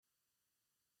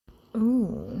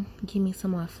Ooh, give me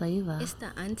some more flavor. It's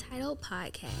the Untitled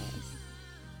Podcast.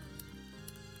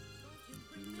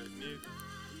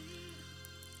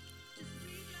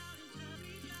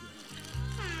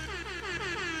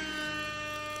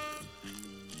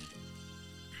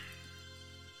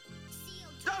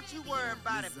 Don't you worry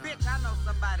about it, bitch. I know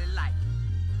somebody like you.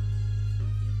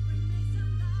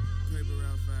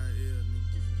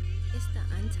 It's the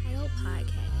Untitled Podcast.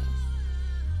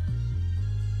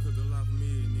 Cause the life of me,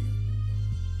 nigga,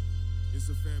 it's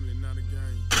a family, not a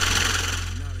game.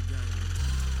 Not a game.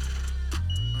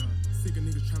 Sick of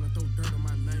niggas tryna throw dirt on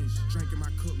my name. Drinking my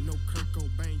cup, no Kurt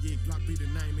Cobain. Yeah, Glock be the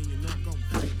name, and you know I'm gon'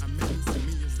 play. I made some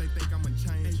millions, they think I'm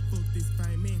unchanged. Hey, fuck this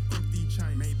fame, man, fuck these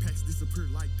chains. Made packs disappear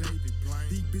like David Blaine.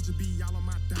 These bitches be all on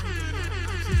my dang. I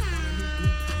just bought a new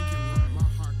blue tank and run. My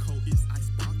hard coat is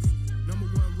icebox. Number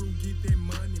one rule, get that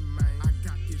money, man. I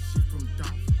got this shit from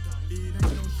Dolph. It ain't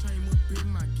no shame up in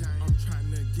my game. I'm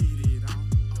tryna get it off.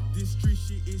 This street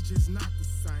shit is just not the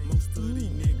same. Most of these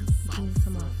niggas Give me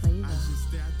some more flavor. I just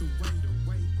stay out the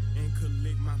way and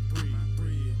collect my bread.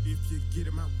 If you get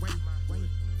in my way,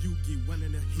 you get one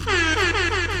in the head.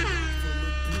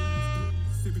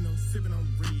 Sipping on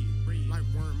red. Like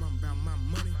worm, I'm about my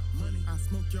money. I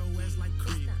smoke your ass like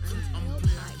Craig. I'm a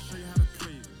player, I can show you how to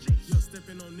play. You're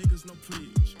stepping on niggas, no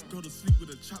pledge. Go to sleep with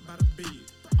a chop by the bed.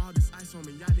 All this ice on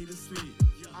me, I need a sled.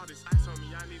 All this ice on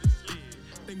me, I need a sled.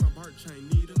 Think my bar chain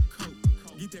need a coat.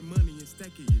 Get that money and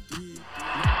stack it, you dig?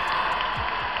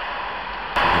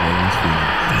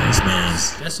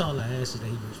 That's all I ask is that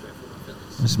he be respectful of my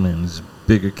feelings. This man is a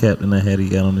bigger cap than I had he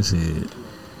got on his head.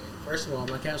 First of all,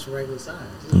 my cap's a regular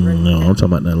size. No, I'm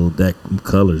talking about that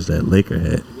colors that Laker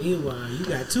had. Meanwhile, you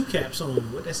got two caps on.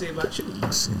 What they say about you?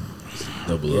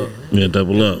 Double up. Yeah,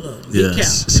 double up. Big cap.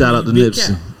 Shout out to Big Nipsey.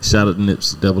 cap. Shout out to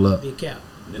Nipsey. Double up. Big cap.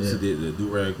 Nipsey did the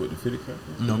do-rag with the 50 cap.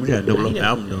 No, we got a double up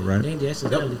album though, right? But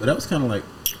that was kind of like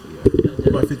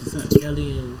about 50 cents.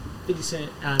 Ellie and 50 Cent,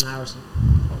 Allen Iverson.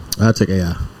 I'll take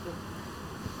AI. I'll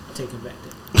take him back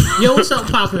there. Yo, what's up,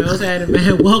 Poppin'? What's happening,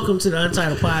 man? Welcome to the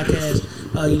Untitled Podcast.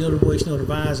 You know the voice, know the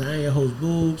vibes. I am your host,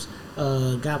 Boobs.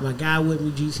 Got my guy with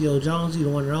me, GTO Jonesy, the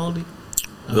one and only.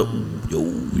 Yo.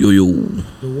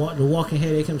 The walking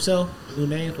headache himself. New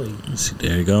name for you. See,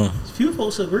 there you go. Few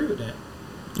folks agree with that.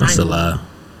 That's a lie.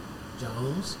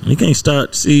 Jones. You can't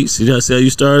start. See how you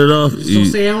started off. Just don't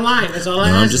say I'm lying. That's all I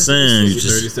ask. I'm just saying. You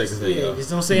 30 seconds. Yeah, just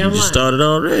don't say I'm lying. You started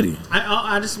already.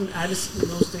 I just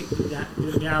state that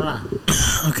I lie.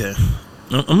 Okay.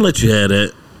 I'm gonna let you have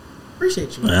that.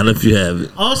 Appreciate you, man. I'll let you have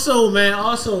it. Also, man,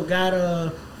 got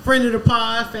a friend of the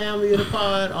pod, family of the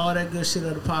pod, all that good shit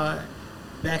of the pod.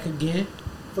 Back again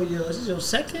for this is your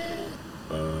second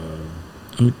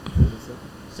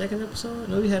episode?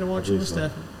 No, we had to watch you with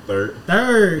Stephen. Third.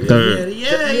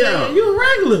 Yeah. You a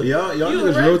regular. Y'all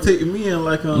niggas rotating me in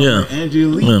like Andrew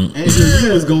Lee. Yeah. Andrew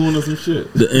Lee was going on some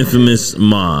shit. The infamous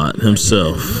Mod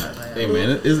himself. Hey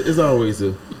man, it's always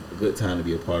a good time to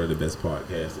be a part of the best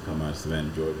podcast to come out of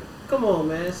Savannah, Georgia. Come on,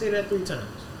 man. Say that 3 times.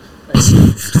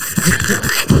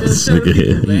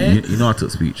 You know I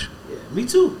took speech. Yeah, me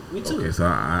too. Okay, so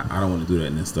I don't want to do that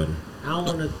and then stutter. I don't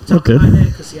want to talk about that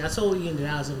because I told Ian that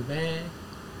I was in the band.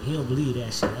 He don't believe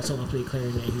that shit. I told him I played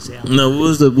clarinet. He said, "No,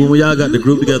 when y'all got the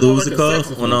group together? What was it called?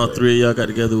 When all three of y'all got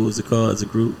together, what was it called as a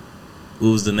group? What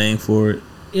was the name for it?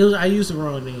 I used the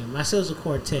wrong name. I said it was a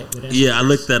quartet. But that's I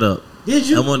looked that up. Did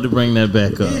you? I wanted to bring that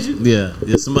back up. Did you?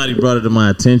 Yeah. Somebody brought it to my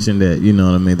attention that you know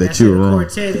what I mean that you were wrong.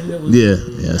 Quartet and it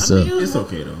was, So it's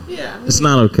okay though. Yeah, it's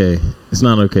not okay. It's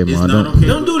not okay, Mom.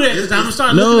 Don't do that. Because I'm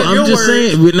starting. No, I'm just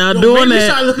saying we're not doing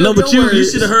that. No, but you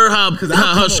should have heard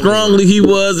how strongly he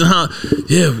was and how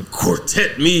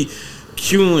quartet me.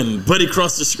 Q and Buddy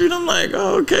crossed the street. I'm like,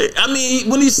 oh, okay. I mean,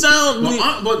 when he sound,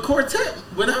 but quartet.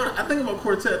 When I think about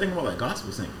quartet, I think about like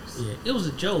gospel singers. Yeah, it was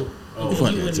a joke. Oh, go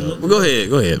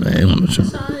ahead, man. Who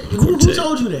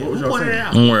told you that? Who pointed it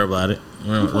out? Don't worry about it.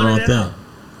 Wrong thing.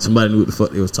 Somebody knew what the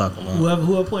fuck they was talking about.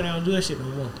 Whoever pointed out and do that shit no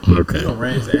more. Okay. You know,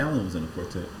 Rance Allen was in a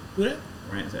quartet. Who that?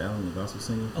 Rance Allen, the gospel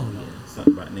singer. Oh yeah.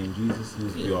 Something about named Jesus. He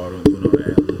was doing all the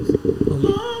ad-libs.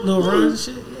 Little runs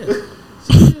and shit. Yeah.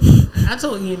 I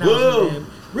told Ian I was man.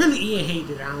 Really, Ian hate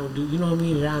that I don't do. You know what I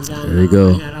mean? That I'm down. There you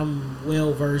go. I'm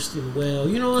well versed and well.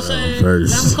 You know what I'm saying?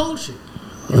 Versed. I'm cultured.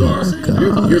 You know what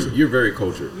I'm saying? You're very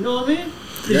cultured. You know what I mean?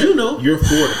 Because you know. You're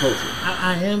for the culture.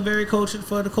 I am very cultured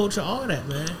for the culture, all that,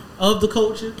 man. Of the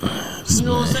culture. You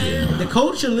know what I'm saying? The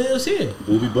culture lives here.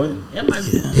 Booby button. That might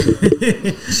be.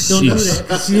 Don't do that.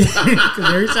 Because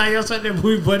every time y'all start that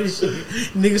booby button shit,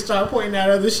 niggas start pointing out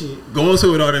other shit. Going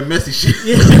to with all that messy shit.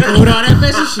 Yeah, with all that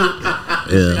messy shit.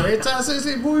 Yeah. Every time I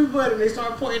say Boobie Buddy, they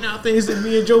start pointing out things that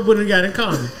me and Joe Budden got in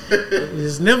common.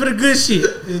 It's never the good shit.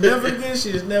 It's never the good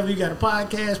shit. It's never you got a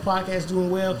podcast doing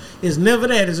well. It's never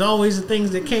that. It's always the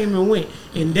things that came and went.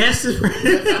 And that's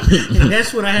and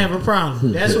that's when I have a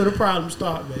problem. That's where the problems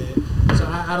start, man. So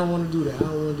I don't want to do that. I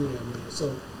don't want to do that, man.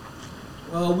 So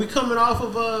we coming off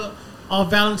of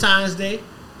Valentine's Day,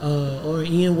 or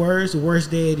Ian words, the worst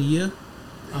day of the year.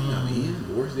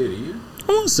 The worst day of the year?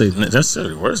 I won't say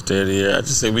necessarily the worst day of the year. I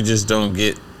just say we just don't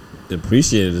get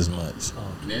appreciated as much.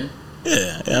 Yeah.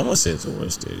 Yeah, I'm gonna say it's the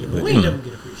worst day of the year. We ain't never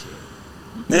get appreciated.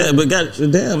 Yeah, but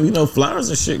goddamn, flowers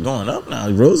and shit going up now.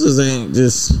 Roses ain't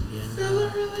just.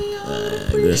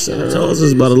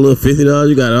 Roses about a little $50.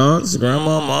 You got aunts,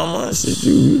 grandma, mama, and shit.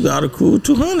 You got a cool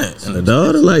 $200, and a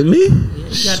daughter like me. Yeah,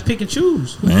 you got to pick and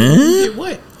choose. Man, you get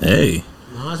what? Hey.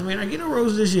 Moms may not get no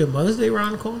roses this year. Mother's Day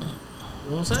around the corner.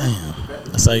 You know what I'm saying? Damn.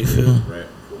 That's how you feel.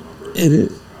 It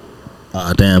is.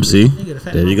 Damn. See,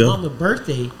 there you go. Mama's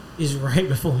birthday is right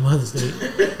before Mother's Day.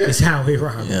 It's how we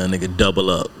rock. Yeah, nigga, double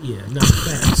up. Yeah, no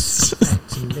facts.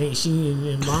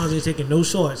 And Mom's ain't taking no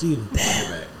shorts either.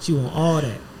 Damn. She want all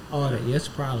that. All that. Yeah, that's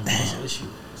a problem. That's an issue.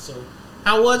 So,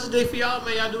 how was the day for y'all,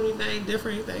 man? Y'all do anything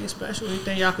different? Anything special?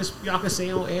 Anything y'all can say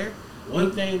on air?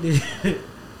 Anything that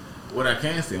what I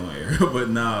can say on air, but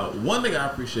nah. One thing I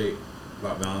appreciate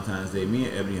about Valentine's Day, me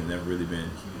and Ebony have never really been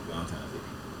huge Valentine's Day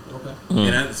people. Okay.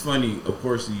 And it's funny. Of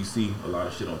course, you see a lot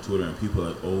of shit on Twitter, and people are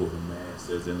like, "Oh, the man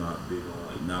says they're not big on."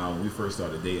 Like, nah. When we first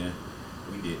started dating,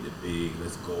 we did the big,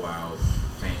 let's go out,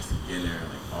 fancy dinner,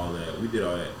 like all that. We did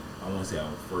all that. I want to say our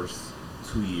first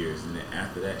 2 years, and then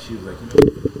after that, she was like, we got to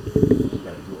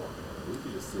do all that. We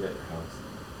could just sit at the house,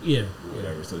 yeah, do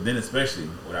whatever. So then, especially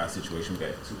with our situation, we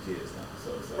got 2 kids now,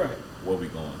 so it's like, where we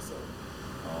going? So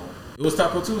it was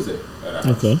Taco Tuesday.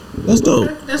 Okay, that's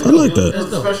dope. That's I like that. It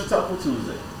was a special Taco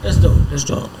Tuesday. That's dope. That's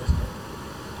dope.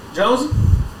 Jonesy?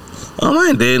 I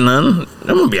ain't did nothing.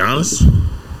 I'm gonna be honest.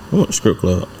 I went to strip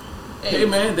club. Hey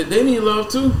man, they need love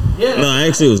too. Yeah. No,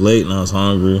 actually it was late and I was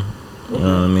hungry. You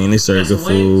know what I mean? They served good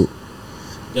food.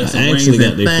 I actually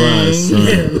got their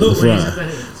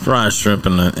fried shrimp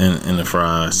in the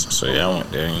fries. So yeah, I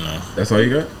went there. That's all you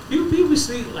got? People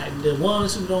see like the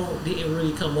ones who didn't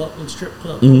really come up in strip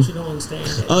club. Who don't understand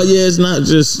that. Oh yeah, it's not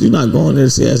just you're not going there to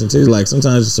see ass and titties. Like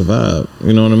sometimes it's a vibe.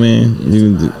 You know what I mean?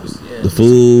 The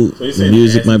food, so the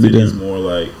music might be there. It's more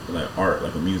like art,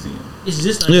 like a museum. It's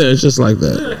just like it's just like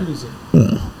that. It's like a museum.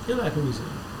 Yeah. It's like a museum.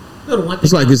 You know the one thing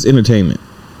It's like it's entertainment.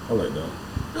 I like that. You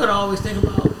know what I always think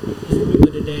about is when we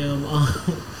went to damn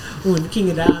when the King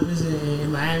of Diamonds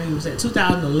in Miami was at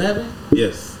 2011.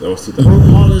 Yes, that was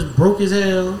 2011. Wallace broke his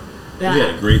hell. We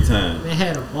had a great time. They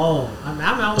had a ball.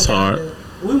 It's hard.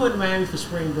 We went to Miami for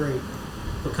spring break.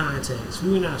 For context,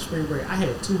 we went out spring break. I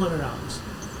had $200.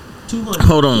 $200.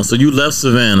 Hold on. So you left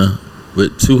Savannah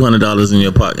with $200 in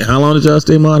your pocket. How long did y'all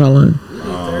stay, Maud? How long?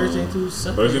 Thursday through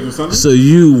Sunday. Thursday through Sunday. So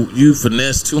you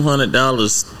finessed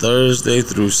 $200 Thursday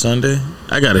through Sunday.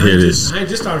 I gotta hear this. I ain't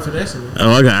just started finessing.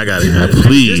 Oh, I gotta hear it.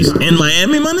 Please. In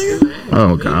Miami, my nigga?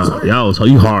 Oh, God.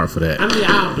 You hard for that. I mean,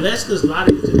 I'm blessed because a lot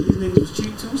of these niggas was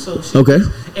cheap too. So shit. Okay.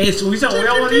 And so we thought, where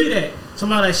y'all want to eat at?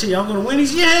 Somebody like, shit, y'all going to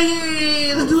Wendy's?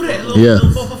 Yeah, let's do that.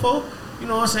 Little 444. You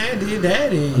know what I'm saying? Did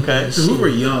that. And, okay. Because we were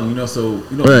young, so,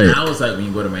 right. Now it's like when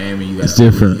you go to Miami, you got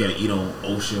to eat on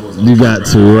Ocean. You got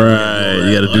to, right.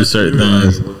 You got to do certain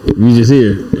things. You just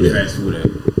here. Fast food at.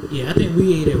 Yeah, I think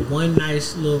we ate at one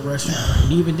nice little restaurant.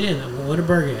 And even then, what a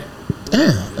burger at?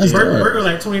 Yeah, that's burger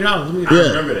like $20. I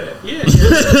remember that. Yeah.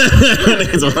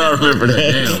 I remember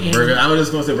that. Damn, burger. I was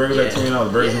just gonna say burgers like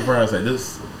 $20. Burgers and fries like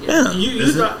this. Yeah.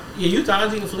 You thought I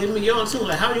was eating filet mignon too.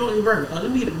 Like, how you want your burger? Let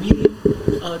me eat a medium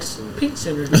pink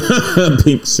center.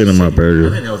 Pink center my burger.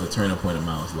 I think that was a turning point in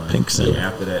Miles' life. Pink center.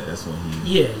 After that, that's when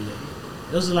he. Yeah.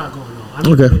 There was a lot going on. I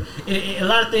mean, okay. And a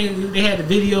lot of things. They had the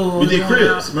video. We did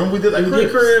cribs. Remember we did like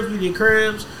cribs. We did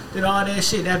cribs. Did all that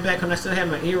shit. That back when I still had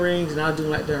my earrings and I was doing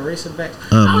like the eraser backs.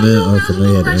 I was a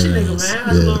little ratchet nigga, man. I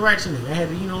was a little ratchet nigga. I had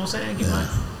to, you know what I'm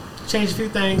saying? Change a few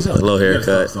things up. A little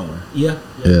haircut somewhere. Yeah.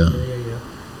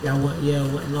 I want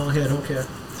long hair. Don't care.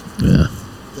 Yeah.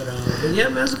 But yeah,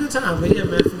 man, it's a good time. But yeah,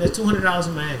 man, for that $200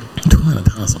 in Miami.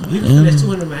 $200 in Miami. You for that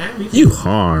 $200 in Miami. You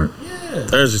hard. Yeah.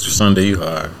 Thursday through Sunday, you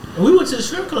hard. And we went to the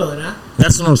strip club now.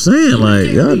 That's what I'm saying. Like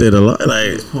y'all did a lot.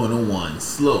 Like just pulling on one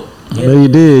slow. I know you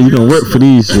did. You don't work for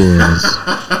these shits.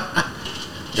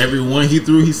 Every one he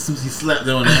threw, he slapped it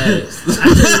on the ass.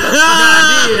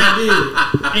 I did.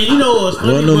 And you know what was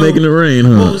funny? Wasn't no making it rain,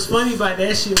 huh? What was funny about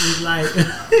that shit was like,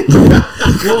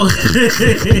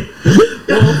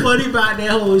 What funny about that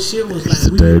whole shit was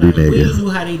like, we knew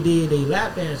how they did their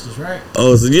lap dances, right?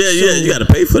 Oh, so you got to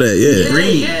pay for that,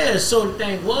 Yeah. So the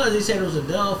thing was, they said it was a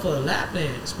dub for a lap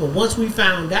dance, but once we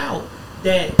found out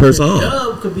that per the song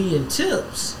dub could be in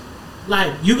tips,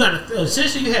 like you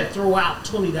essentially you had to throw out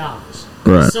 $20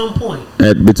 at some point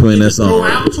between that song. Throw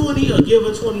out 20 or give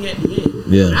her 20 at the end.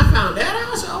 Yeah. When I found that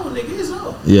out, I said, "Oh, nigga, it's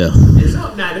up." Yeah. It's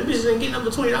up now. Them bitches ain't getting up to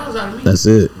 $20 out of me. That's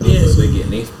it. Yeah, So they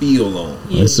getting their feel on.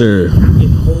 Yeah, yes, sir. I'm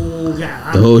getting the whole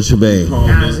guy. The whole shebang.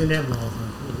 Guys in that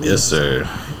motherfucker. Yes, sir.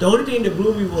 The only thing that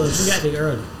blew me was we got there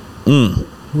early.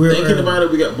 Thinking about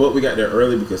it, we got there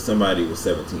early because somebody was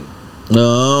 17.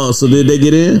 Oh, so did they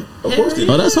get in? Of course they did.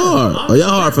 Oh, that's hard. Oh, y'all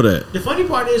hard for that. The funny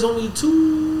part is only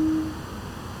two.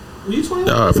 Were you 21?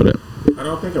 Y'all hard for that. I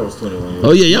don't think I was 21 years.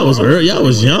 Oh yeah, y'all was early. Y'all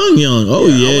was young. Oh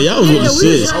yeah, y'all was with the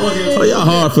shit. Oh, y'all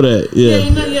hard for that. Yeah.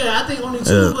 I think only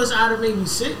two of us out of maybe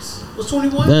 6 was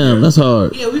 21. Damn, that's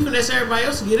hard. Yeah, we finessed everybody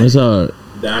else to get in. That's hard.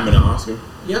 Diamond and Oscar.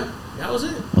 Yeah, that was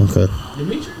it. Okay.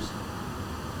 Demetrius?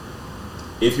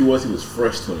 If he was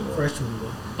fresh 21. Fresh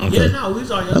 21. Okay. Yeah, no, we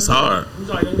was all young. That's hard. We was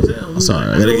all young as hell. That's hard.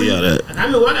 I gotta give y'all that. I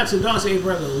mean, I got 2 dogs. Say,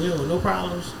 brother, we don't no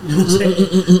problems. You know what I'm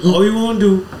saying? All we want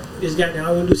to do is all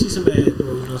we want to do is see some bad throws. You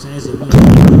know what I'm saying? That's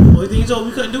it. Only thing he told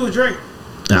we couldn't do was drink.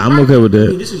 Nah, I'm okay with that. I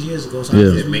mean, this was years ago. So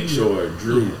just make sure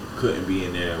Drew couldn't be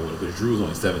in there because Drew's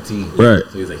only 17. Right.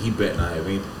 So he's like, he better not have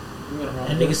anything.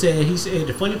 And nigga said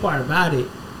the funny part about it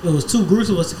was 2 groups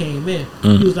of us that came in.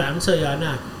 He was like, I'm gonna tell y'all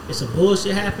now, if some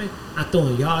bullshit happened, I'm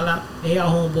throwing y'all out and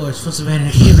y'all homeboys from Savannah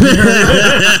that came in.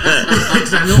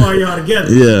 Because I know all y'all together.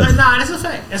 Yeah. Like, nah, that's a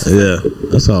fact. That's a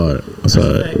fact. That's hard. That's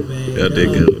hard. A fact, man. Y'all did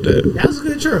good with that. That was a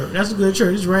good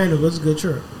trip. It's random, but it's a good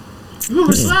trip. You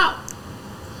remember Slop?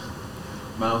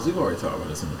 Miles, we've already talked about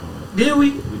this in the podcast. Did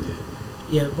we? We did.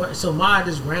 Yeah, but so Ma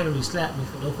just randomly slapped me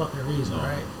for no fucking reason,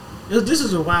 right? This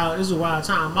is a wild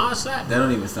time. Ma slapped me. That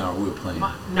don't even sound like we were playing.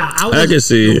 I can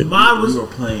see it. We were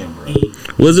playing, bro.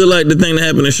 Was it like the thing that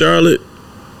happened in Charlotte?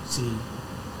 See.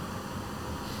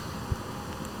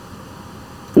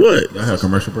 What? Y'all have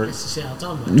commercial breaks? That's the shit I'm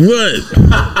talking about.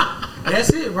 What?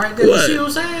 That's it right there. What? You see what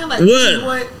I'm saying? Like,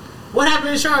 What? What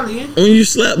happened in Charlotte, Ian? When you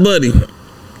slap Buddy,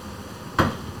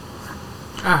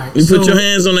 alright. You put your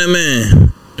hands on that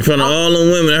man in front of all them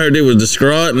women. I heard they was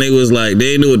distraught and they was like,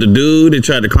 they didn't know what to do. They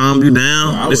tried to calm you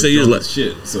down. Well, they said you was like,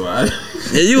 shit. So I.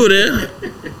 Yeah, you were there.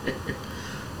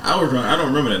 I was drunk. I don't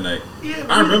remember that night. Yeah,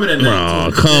 I remember that night.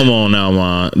 Oh, come on now,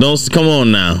 man. Come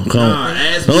on now.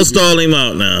 Don't stall him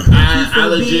out now. I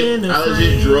legit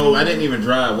drove. I didn't even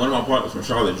drive. One of my partners from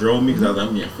Charlotte drove me because I was like,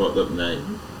 I'm getting fucked up tonight.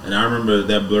 And I remember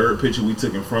that blurred picture we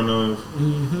took in front of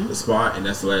the spot, and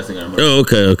that's the last thing I remember. Oh,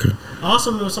 okay. I also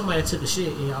remember somebody took a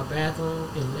shit in y'all bathroom,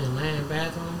 in Land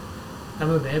bathroom. I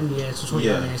remember Ebony asked, which one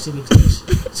y'all asked me to take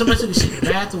shit. Somebody took a shit in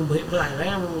the bathroom, but like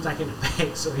Land room was like in the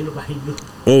back, so ain't nobody knew.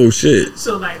 Oh, shit.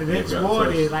 So like the next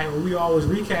morning, like when we always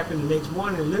recapping the next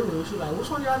morning in the living room, she was like, which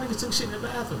one of y'all niggas took shit in the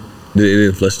bathroom? They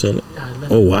didn't flush toilet? Nah,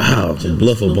 oh, wow.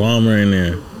 Bluff a bomber in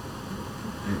there.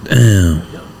 Damn.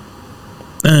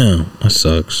 That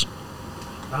sucks.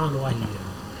 I don't know why he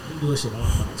do shit all the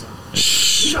fucking time.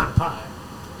 He trying to pod.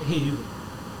 Here you go.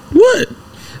 What?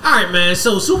 All right, man.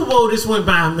 So Super Bowl just went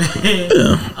by, man.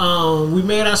 Yeah. We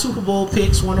made our Super Bowl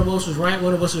picks. One of us was right.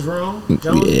 One of us was wrong.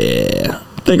 Jones? Yeah.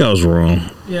 I think I was wrong.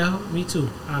 Yeah, me too.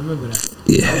 I remember that.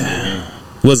 Yeah.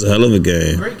 Was a hell of a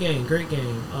game. Great game.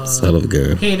 It's a hell of a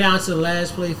game. Came down to the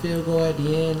last play field goal at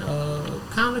the end.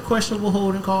 Kind of questionable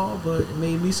holding call, but it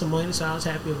made me some money, so I was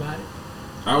happy about it.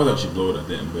 I was actually blowed. I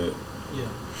didn't bet. Yeah.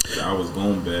 I was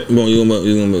going bet. You going bet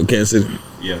with Kansas City?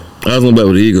 Yeah. I was going to bet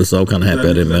with the Eagles, so I'm kind of happy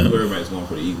at it, man. Everybody's going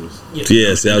for the Eagles.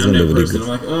 Yeah, see, I was going to bet with the Eagles.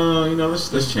 I'm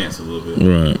like, let's chance a little bit.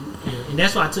 Right. Yeah, and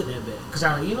that's why I took that bet. Because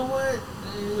I was like, you know what?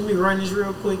 Let me run this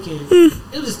real quick. And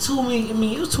it was too many. I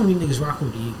mean, it was too many niggas rocking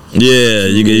with the Eagles. Yeah,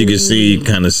 you can see,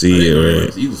 kind of see it,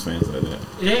 right? Eagles fans like that.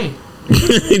 It ain't.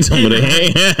 He told me they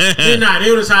ain't. They're not.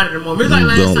 They were decided at the moment. It's like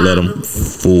last Don't time. let them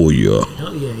fool you.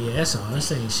 Yeah, that's all.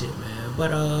 That's ain't shit, man.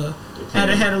 But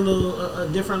had a little a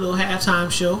different little halftime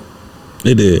show.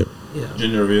 They did. Yeah.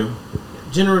 Gender reveal.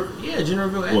 Gender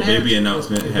reveal. Well, baby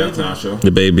announcement halftime show.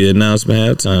 The baby announcement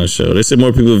halftime show. They said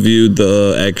more people viewed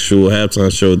the actual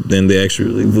halftime show than they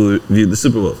actually viewed the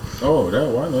Super Bowl. Oh,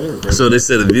 why not? They were great. So they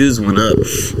said the views went up.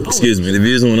 Excuse me, the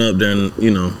views went up during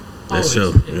that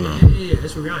show. Yeah,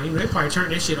 it's Rihanna. They probably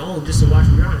turned that shit on just to watch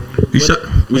Rihanna.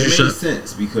 It makes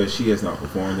sense because she has not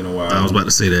performed in a while. I was about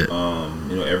to say that.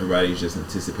 Everybody's just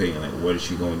anticipating like, what is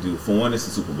she going to do? For one, it's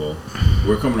the Super Bowl.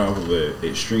 We're coming off of an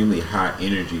extremely high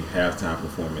energy halftime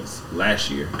performance last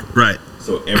year. Right.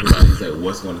 So everybody's like,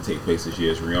 what's going to take place this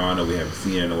year? It's Rihanna. We haven't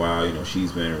seen her in a while.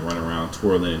 She's been running around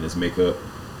twirling in this makeup.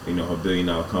 you know, her $1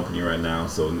 billion company right now.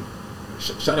 So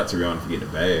shout out to Rihanna for getting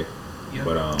the bag. Yeah.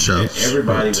 But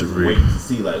everybody was waiting to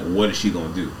see like what is she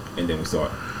gonna do, and then we saw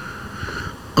it.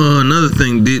 Another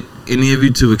thing, did any of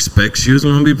you two expect she was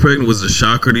gonna be pregnant? Was it a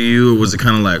shocker to you, or was it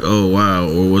kind of like, oh wow,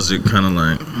 or was it kind of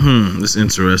like, this is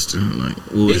interesting? Like,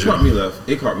 it caught me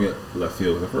left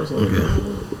field. At first, I was like,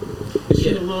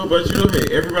 but you know, hey,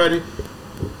 everybody.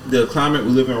 The climate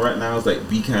we live in right now is like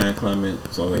be kind climate.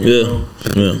 So like, you know,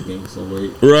 she's gaining some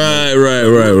weight. Right.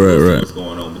 What's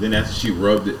going on? But then after she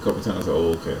rubbed it a couple times, I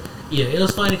was like, oh, okay. Yeah, it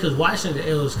was funny because watching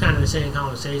it was kind of the same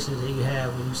conversations that you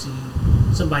have when you see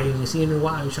somebody you haven't seen in a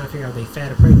while. You're trying to figure out if they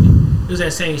fat or pregnant. It was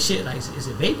that same shit. Like, is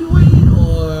it baby weight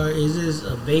or is this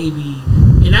a baby?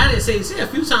 And I didn't say a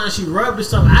few times she rubbed or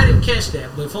something. I didn't catch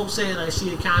that, but folks said like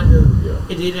she had kind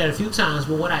of it did that a few times.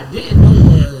 But what I didn't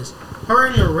know was her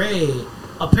in the red.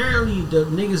 Apparently, the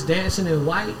niggas dancing in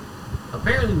white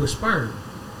apparently was sperm.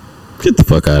 Get the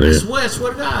fuck out of here. I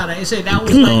swear to God. They said that was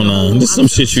Come on. This is some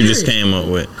shit you just came up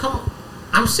with. Come on.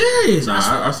 I'm serious.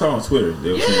 Nah, I saw on Twitter.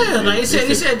 They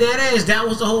said that ass. That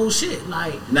was the whole shit.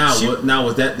 Like now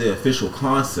was that the official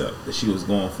concept that she was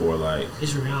going for? Like,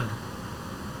 it's Rihanna.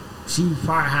 She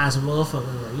probably has a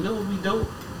motherfucker. Like, you know what we don't.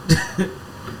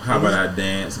 How about I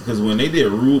dance? Because when they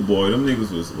did Rude Boy, them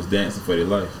niggas was dancing for their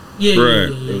life. Yeah.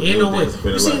 Ain't no way.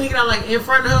 You see a nigga that like in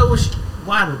front of her,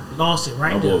 why lost it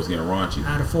right there. My boy was getting raunchy.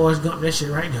 Out of Forrest Gump, that shit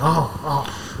right there. All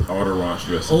the raunch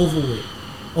dressing.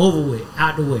 Over with.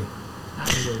 Out the way.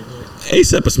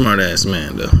 A$AP a smart ass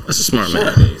man though. That's a smart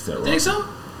man. You think so?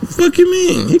 Fuck you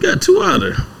mean? He got 2 out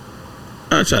there.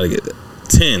 I'll try to get that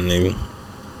 10, nigga.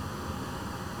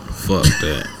 Fuck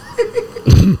that.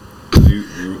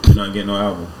 You're not getting no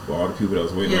album for all the people that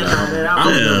was waiting on the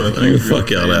album. Fuck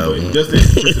y'all album. Just to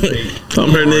anticipate.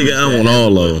 I'm her nigga. I want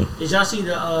all of them. Did y'all see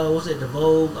the the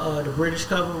Vogue, the British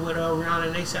cover with Rihanna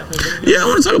and A$AP and Baby? Yeah, I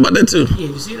want to talk about that too. Yeah,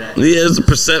 you see that? Yeah, the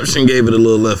perception gave it a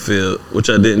little left field, which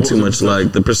I didn't too much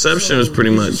like. The perception was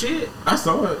pretty much. I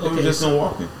saw it. It was just on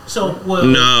walking. So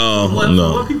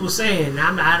what people saying?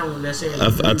 I don't necessarily.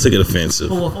 I took it offensive.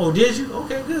 Oh, did you?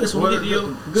 Okay, good.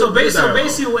 So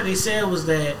basically, what they said was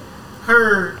that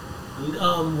her,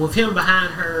 with him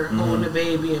behind her holding the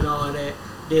baby and all that,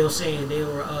 they were saying they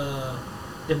were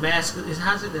emasculating.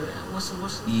 How's it?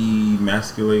 What's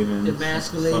emasculating?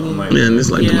 Emasculating. Like man, it's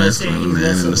like emasculating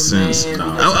man in a sense.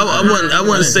 I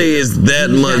wouldn't say it's that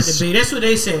much. That's what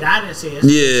they said. I didn't say it.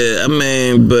 Yeah, I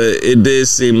mean, but it did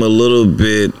seem a little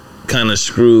bit kind of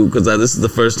screwed because this is the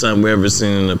first time we ever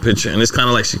seen in a picture, and it's kind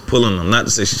of like she's pulling them. Not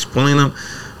to say she's pulling them,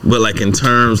 but like in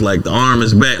terms like the arm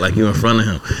is back, like you in front of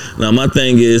him. Now my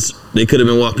thing is they could have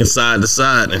been walking side to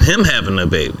side and him having a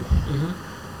baby.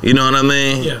 You know what I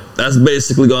mean? Yeah. That's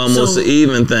basically almost an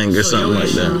even thing or something like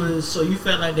that. So you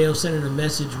felt like they were sending a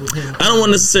message with him? I don't want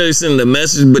to necessarily send a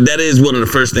message, but that is one of the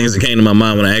first things that came to my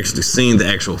mind when I actually seen the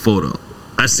actual photo.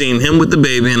 I seen him with the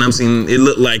baby, and it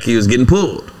looked like he was getting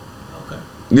pulled. Okay.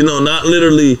 You know, not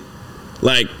literally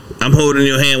like I'm holding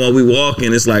your hand while we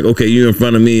walking. It's like, okay, you're in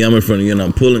front of me, I'm in front of you, and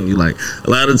I'm pulling you. Like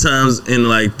a lot of times in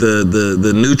like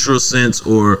the neutral sense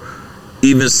or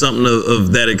even something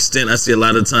of that extent, I see a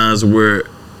lot of times where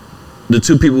the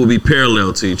two people will be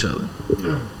parallel to each other.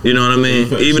 Yeah. You know what I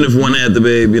mean? Even if one had the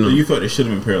baby, you know. You thought they should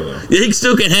have been parallel. Yeah, he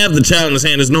still can have the child in his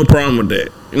hand. There's no problem with that.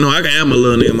 You know, I can have my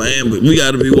little nigga in my hand, but we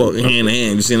got to be walking hand in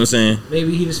hand. You see what I'm saying?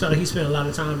 Maybe he just felt like he spent a lot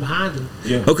of time behind him.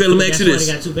 Yeah. Okay, let me ask you this.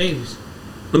 That's why they got 2 babies.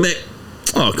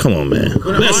 Oh, come on, man.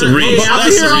 That's a reach. I'll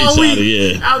be here all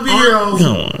week. I'll be here all week.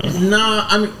 Come on. Nah,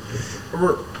 I mean,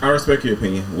 I respect your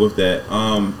opinion with that.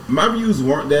 My views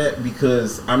weren't that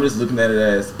because I'm just looking at it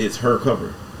as it's her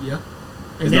cover. Yeah.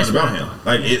 It's not about him.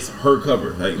 Like, it's her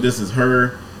cover. Like, this is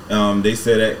her. They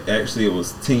said that actually it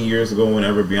was 10 years ago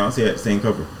whenever Beyonce had the same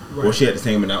cover. Right. Well, she had the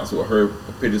same announcement with her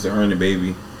pictures of her and the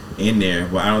baby in there.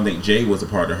 Well, I don't think Jay was a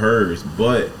part of hers,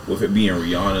 but with it being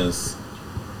Rihanna's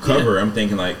cover, I'm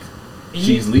thinking like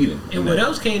she's leading. And what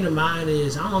else came to mind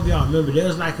is, I don't know if y'all remember, there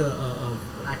was like a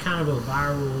kind of a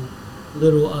viral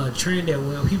little trend that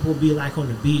when people would be like on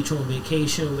the beach on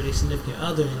vacation with a significant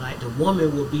other, and like the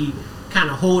woman would be kind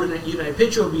of holding it, you know, the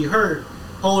picture would be her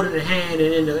holding the hand,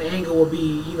 and then the angle would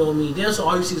be, you know what I mean, then so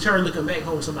all you see is her looking back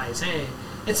holding somebody's hand.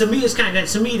 And to me it's kind of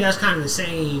that's kind of the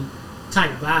same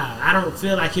type vibe. I don't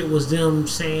feel like it was them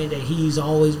saying that he's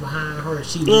always behind her.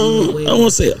 She I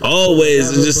won't say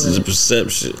always. It's just a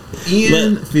perception.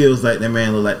 Ian feels like that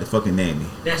man look like the fucking nanny.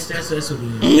 That's what he is. I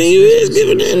mean, he is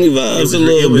giving nanny vibes a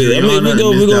little bit. I mean,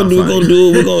 we're gonna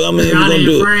do it. We're gonna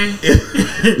do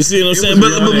it. You see what I'm saying?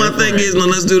 But my thing is, no,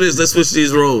 let's do this. Let's switch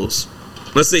these roles.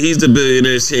 Let's say he's the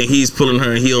billionaire and he's pulling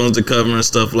her and he owns the cover and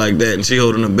stuff like that, and she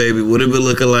holding a baby. Would it be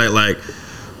looking like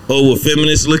will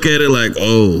feminists look at it like,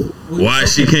 oh, why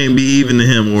she can't be even to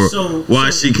him, or why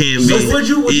she can't be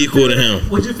equal to him?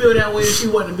 Would you feel that way if she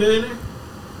wasn't a billionaire?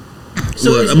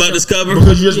 So what, about this cover?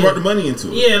 Because you just brought the money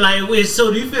into it. Yeah, like,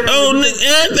 so do you feel that? Oh,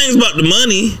 everything's about the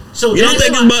money. So you don't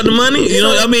think it's about the money? You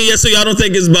know, I mean, yeah. So y'all don't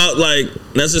think it's about like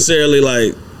necessarily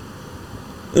like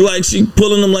she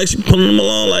pulling them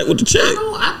along like with the check.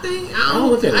 I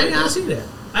don't look at it. I see that.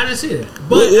 I didn't see that.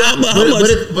 But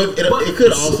it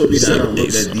could also be that I don't look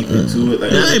that deep into it.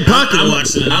 Like, I ain't pocket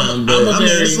watching it. I mean,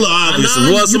 it's a little obvious.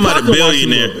 Well, somebody a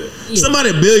billionaire. Somebody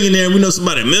a billionaire, we know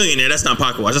somebody a millionaire. That's not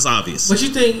pocket watch. That's obvious. But you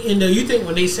think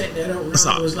when they set that up,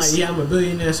 Rihanna was like, "Yeah, I'm a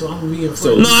billionaire, so I'm gonna be in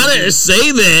front." No, I didn't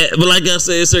say that. But like I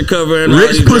said, it's her cover and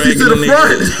rich pussy to the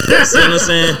front. You know what I'm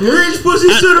saying? Rich pussy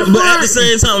to the front. But at the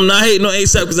same time, I'm not hating on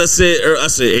ASAP because I said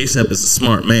ASAP is a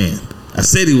smart man. I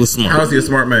said he was smart. How's he a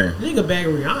smart man? Nigga bag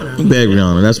Rihanna. He bag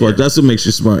Rihanna. That's what makes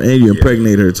you smart. And you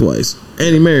impregnated her twice.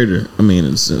 And he married her. I mean,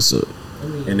 in a sense. So.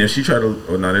 And then she tried to.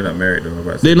 Oh no, they're not married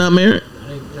though. They're not married.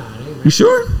 You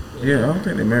sure? Yeah, I don't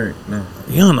think they're married. No.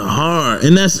 Rihanna hard,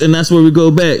 and that's where we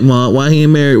go back, Ma. Why he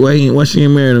ain't married? Why she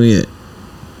ain't married him yet?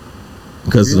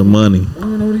 Because of the money. I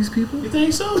don't know these people. You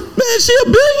think so? Man, she a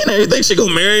billionaire. You think she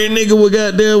gonna marry a nigga with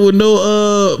goddamn with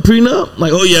no prenup?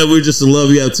 Like, oh yeah, we're just in love.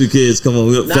 We have 2 kids. Come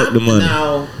on, fuck the money.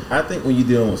 Now, I think when you're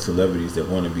dealing with celebrities that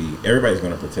want to be, everybody's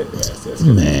gonna protect their assets.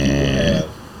 Man.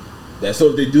 That so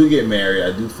if they do get married,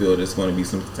 I do feel there's going to be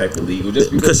some type of legal just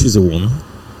because she's a woman.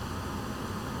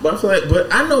 But I feel like,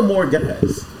 but I know more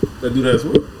guys that do that as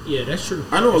well. Yeah, that's true.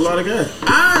 I know a lot of guys.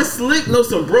 I slick know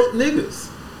some broke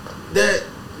niggas that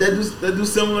do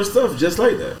similar stuff just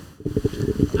like that.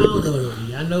 I don't know.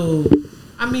 I know.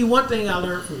 I mean, one thing I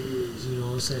learned from you is, you know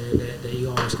what I'm saying, that you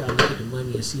always gotta look at the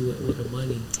money and see what the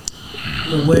money.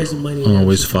 You know, where's the money?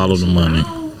 Always follow the money. I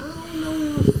don't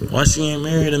know. Why she ain't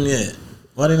married him yet?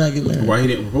 Why they not get married? Why he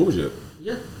didn't propose yet?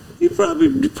 Yeah. You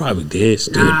probably did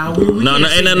still. Nah, we no.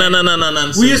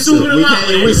 We assuming a lot.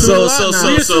 We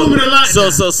assuming a lot. So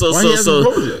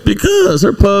because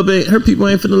her people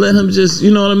ain't finna let him just, you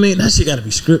know what I mean? That shit gotta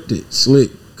be scripted, slick.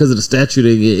 Because of the statute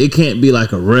they get, it can't be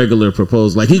like a regular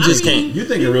proposal. Like he just can't. You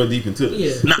thinking real deep into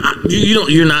this? Yeah. Nah, you don't.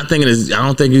 You're not thinking this. I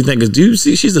don't think you think it's. Do you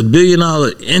see? She's $1 billion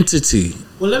entity.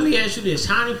 Well, let me ask you this: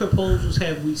 how many proposals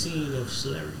have we seen of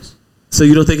celebrities? So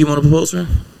you don't think you want to propose to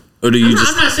her? Or do you I'm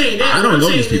not saying that. I don't know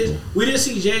these people. We didn't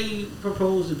see Jay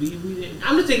propose to B.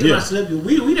 I'm just thinking about celebrity.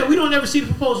 We don't ever see the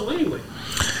proposal anyway.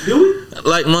 Do we?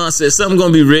 Like Mon said, something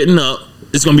gonna be written up.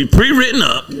 It's gonna be pre-written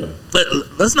up. Yeah.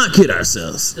 Let's not kid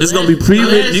ourselves. It's gonna be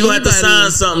pre-written. You're gonna have to sign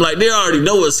something. Like they already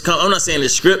know what's coming. I'm not saying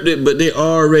it's scripted, but they're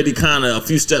already kind of a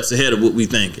few steps ahead of what we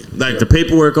thinking. Like the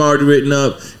paperwork already written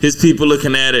up. His people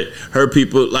looking at it. Her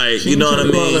people, like, you know what I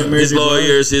mean. His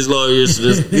lawyers. You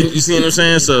see what I'm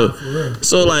saying?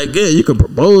 So like, yeah, you can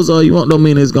propose all you want. Don't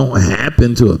mean it's gonna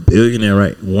happen to a billionaire,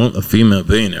 right? A female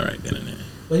billionaire, right? Get in there.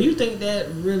 But you think that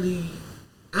really?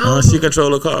 She control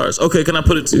the cars. Okay, can I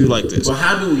put it to you like this? Well,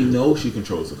 how do we know she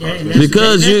controls the cars?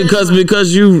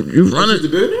 Because you run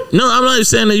it. No, I'm not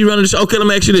saying that you run the show. Okay, let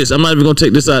me ask you this. I'm not even gonna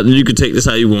take this out, and you can take this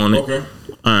how you want it. Okay.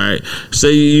 All right.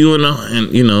 Say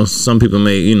and some people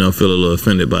may feel a little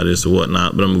offended by this or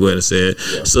whatnot, but I'm gonna go ahead and say it.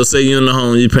 Yeah. So say you in the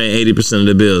home, you paying 80% of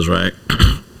the bills, right?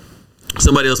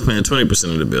 Somebody else paying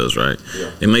 20% of the bills, right?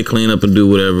 Yeah. They may clean up and do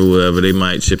whatever. They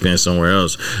might chip in somewhere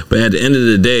else. But at the end of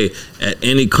the day, at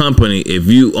any company, if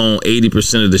you own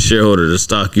 80% of the shareholder of the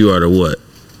stock, you are the what?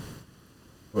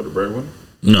 What, the breadwinner?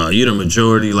 No, you're the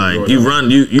majority. Like you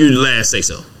run, you the last say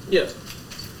so. Yeah.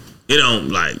 It don't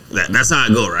like that. That's how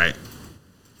it go, right?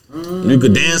 You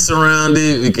could dance around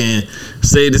it. We can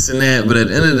say this and that, but at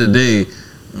the end of the day,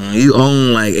 you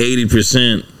own like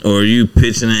 80%, or you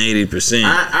pitching at 80%.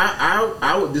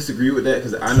 I would disagree with that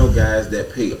because I know guys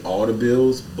that pay all the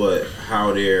bills, but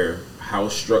how their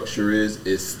house structure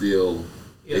is still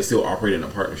they still operate in a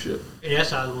partnership. And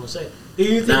that's what I was gonna say. Do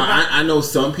you think now I know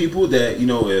some people that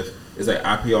if it's like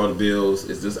I pay all the bills,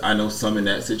 it's just I know some in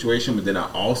that situation, but then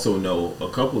I also know a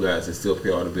couple guys that still pay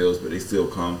all the bills, but they still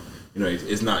come.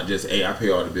 It's not just hey, I pay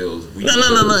all the bills. No.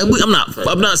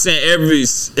 I'm not saying every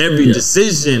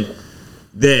decision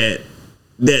that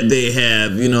they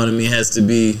have, you know what I mean, has to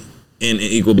be in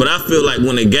equal. But I feel like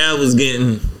when the guy was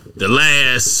getting the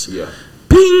last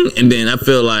ping, and then I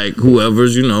feel like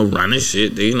whoever's running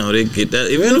shit, they get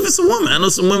that. Even if it's a woman, I know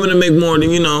some women that make more than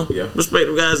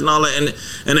respectable guys and all that.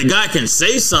 And a guy can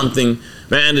say something.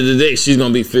 But at the end of the day, she's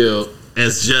gonna be feel.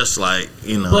 It's just like,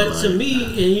 But to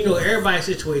me, and everybody's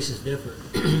situation is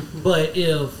different. But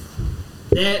if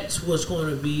that's what's going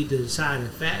to be the deciding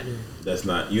factor, that's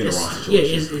not you're in the wrong situation.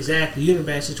 Yeah, it's exactly. You're in a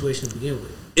bad situation to begin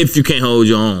with. If you can't hold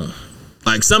your own.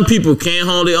 Like some people can't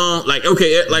hold their own. Like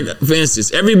okay, like for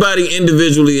instance, everybody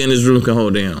individually in this room can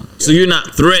hold their own. So you're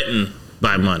not threatened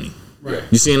by money. Right.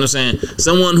 You see what I'm saying?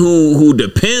 Someone who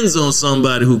depends on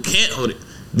somebody who can't hold it,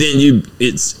 then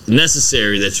it's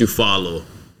necessary that you follow.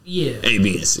 Yeah. A,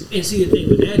 B, and C. And see the thing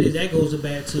with that is that goes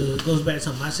back to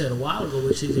something I said a while ago,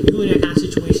 which is if you're in that kind of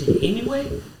situation anyway,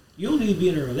 you don't need to be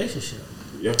in a relationship.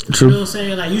 Yeah. True. You know what I'm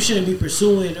saying? Like you shouldn't be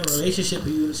pursuing a relationship if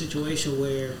you're in a situation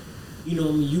where, you know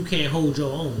what I mean, you can't hold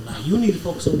your own. Like you need to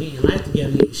focus on getting life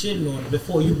together, getting shit in order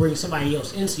before you bring somebody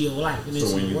else into your life. And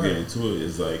So when you world. get into it,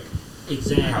 it's like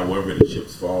Exactly. however the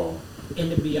chips fall.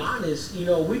 And to be honest, you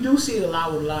know, we do see it a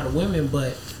lot with a lot of women,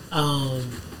 but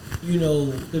you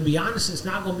know, to be honest, it's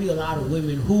not going to be a lot of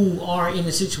women who are in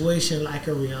a situation like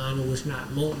a Rihanna, which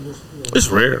not most. It's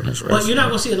rare. It's rare. But you're not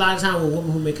going to see a lot of time with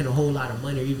women who making a whole lot of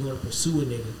money, or even going to pursue a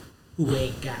nigga who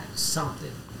ain't got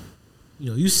something.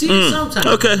 You know, you see it sometimes.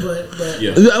 Okay. But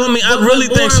Yeah. I mean, I really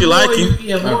think she like you.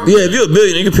 Yeah, if you're a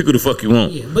billionaire, you can pick who the fuck you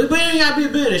want. Yeah, but it ain't got to be a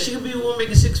billionaire. She could be a woman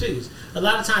making 6 figures. A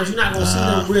lot of times, you're not going to see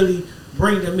them really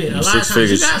bring them in. A lot of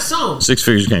times, you got some. 6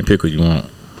 figures, you can't pick who you want.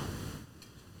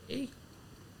 You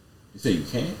say you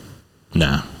can't?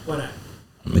 Nah. Why not?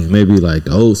 I mean, maybe like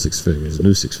the old 6 figures,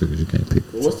 new 6 figures, you can't pick.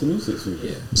 Well, what's the new 6 figures?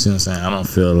 Yeah. You see what I'm saying? I don't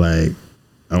feel like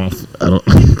I don't.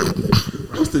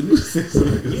 What's the new 6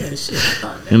 figures? Yeah,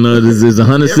 shit. You know, there's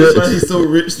 100. Everybody's so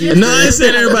rich. No, I ain't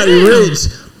saying everybody rich.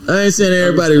 I ain't saying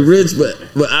everybody rich, but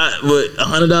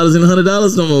 $100 and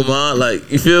 $100 no more, man. Like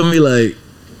you feel me? Like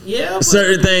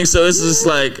certain things. So it's just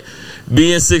like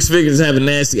being 6 figures, have a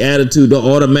nasty attitude, don't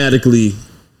automatically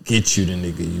get you the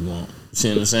nigga you want. You see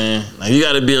what I'm saying? Like you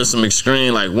got to be on some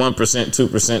extreme, like 1%,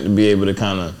 2% to be able to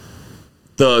kind of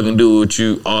thug and do what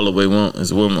you all the way want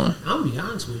as a woman. I'm gonna be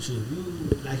honest with you. If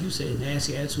you, like you said,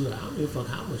 nasty attitude, I don't give a fuck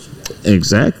how much you got.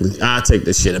 Exactly. I take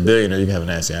this shit. A billionaire, you can have a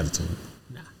nasty attitude.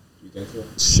 Nah. You think so?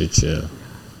 Shit, yeah.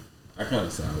 I kind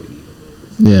of side with you.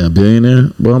 Yeah, a billionaire.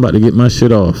 Boy, I'm about to get my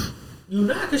shit off. You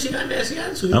not because she got nasty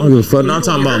attitude. I don't give a fuck. No, I'm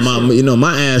talking about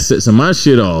my assets and my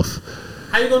shit off.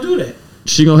 How you gonna do that?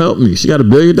 She gonna help me. She got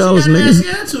 $1 billion, nasty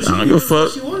nigga. attitude. I don't give a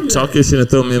fuck. Talk your shit and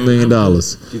throw me $1 million.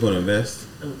 She gonna invest?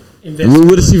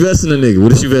 What does she invest in a nigga? What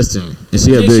does she invest in? And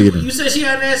she had bigger than. You said she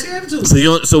got a nasty attitude.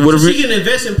 So what if she can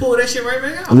invest and pull that shit right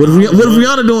back out? What if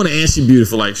Rihanna doing it and she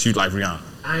beautiful like she like Rihanna?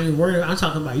 I ain't worried. I'm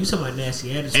talking about you. Talking about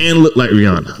nasty attitude and look like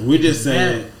Rihanna. We're just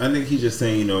saying. I think he's just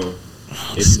saying. You know,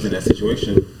 if he's in that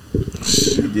situation,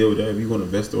 you deal with that. If you want to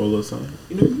invest or a little something,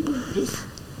 you know, just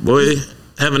boy.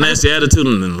 Have a nasty attitude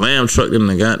and then lamb truck in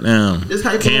the goddamn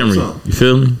Camry. You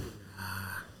feel me?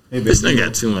 Hey, baby, this nigga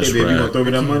got too much pride. Hey, baby, you gonna throw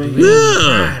me that money?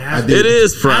 Yeah, it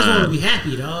is pride. I just want to be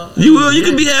happy, dog. You will. You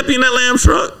can be happy in that lamb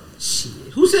truck. Shit.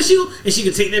 Who said she? And she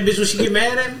can take that bitch when she get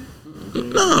mad at me?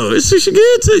 No, she should give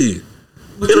it to you.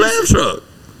 Get lamb truck.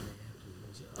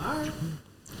 All right.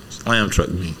 Lamb truck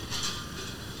me.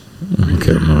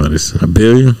 Okay, this $1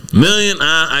 billion, $1 million.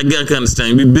 I can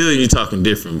understand. $1 billion, you're talking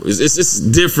different. It's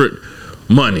different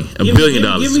money. $1 billion.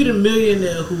 Give me the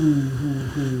millionaire who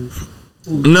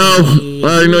no, I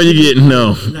already know you're getting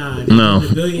no. No.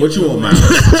 What you want, Miles?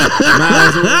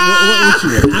 Miles, what you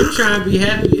want? I'm trying to be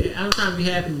happy.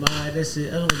 Miles. That's it.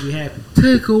 I don't want to be happy.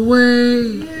 Take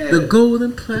away the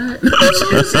golden platinum.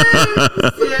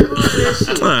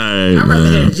 I'd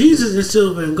rather have Jesus and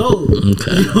silver and gold.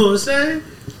 Okay. You know what I'm saying?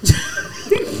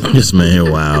 This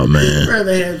man, wild man. I'd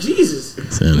rather have Jesus.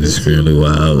 This really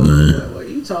wild man. What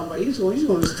you talking about? You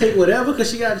going to just take whatever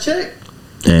because she got a check?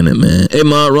 Ain't it, man? Hey,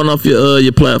 Ma, run off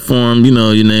your platform. You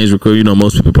know, your name's recorded. You know,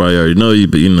 most people probably already know you,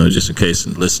 but you know, just in case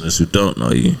listeners who don't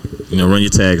know you, you know, run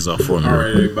your tags off for me. All right,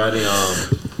 everybody.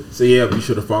 So yeah, be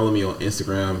sure to follow me on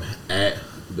Instagram at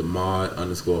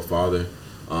 @themod_father.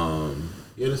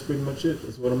 Yeah, that's pretty much it.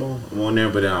 That's what I'm on. I'm on there,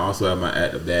 but then I also have my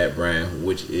Active Dad brand,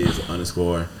 which is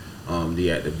 _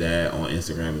 the Active Dad on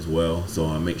Instagram as well.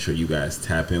 So make sure you guys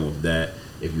tap in with that.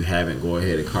 If you haven't, go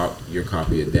ahead and cop your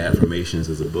copy of Dad-firmations.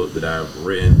 Is a book that I've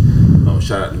written.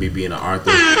 Shout out to me being an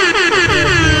author. Come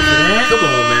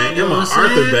on, man. I'm an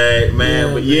Arthur bag, man.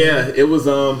 Yeah, but yeah, it was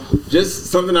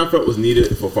just something I felt was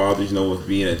needed for fathers, you know, with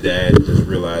being a dad, just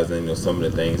realizing, you know, some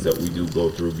of the things that we do go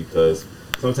through, because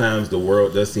sometimes the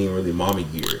world does seem really mommy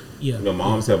geared. Yeah. You know,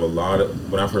 moms have a lot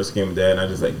of, when I first became a dad and I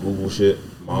just like Google shit,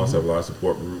 moms have a lot of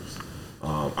support groups.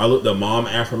 I looked up mom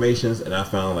affirmations and I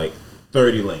found like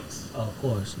 30 links. Oh, of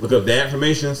course. Look up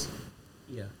Dad-firmations.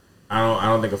 Yeah. I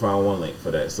don't think I found one link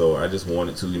for that. So I just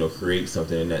wanted to, you know, create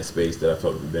something in that space that I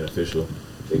felt would be beneficial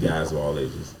to guys of all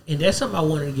ages. And that's something I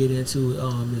wanted to get into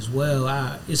as well.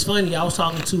 It's funny, I was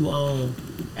talking to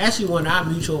actually one of our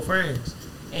mutual friends,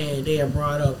 and they had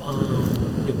brought up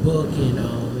your book and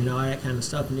all that kind that kind of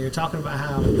stuff, and they're talking about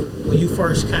how when you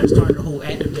first kind of started the whole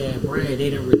Active Dad brand, they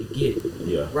didn't really get it.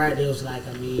 Yeah. Right? They was like,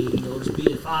 I mean, you know, just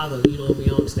be a father, you know what I mean,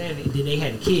 understand it. And then they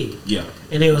had a kid. Yeah.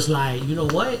 And they was like, you know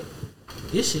what?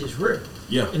 This shit's real.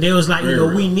 Yeah. And they was like, Very you know,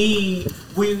 real.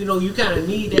 you know, you kind of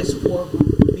need that support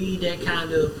group, you need that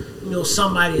kind of, you know,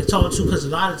 somebody to talk to, because a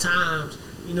lot of times,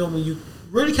 you know, when you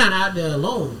really kind of out there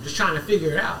alone, just trying to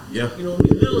figure it out. Yeah. You know,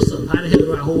 little stuff. How the hell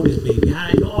do I hold this baby? How,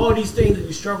 you know, all these things that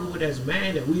you struggle with as a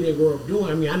man that we didn't grow up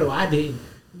doing. I mean, I know I didn't,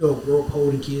 you know, grow up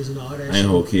holding kids and all that shit. I ain't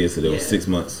hold kids till they was 6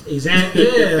 months. Exactly.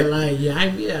 Yeah, like, I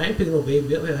ain't picking no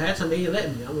baby up. Half time they ain't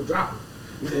letting me. I'm going to drop them.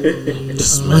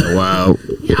 Wow.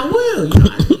 Yeah, I will. You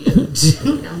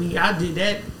know, I mean, I did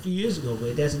that a few years ago,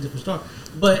 but that's a different story.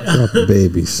 But Drop the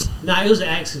babies. nah, it was an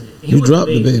accident. He You wasn't a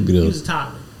dropped the baby, though. He was a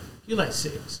toddler. He was like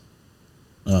 6.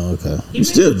 Oh, okay. You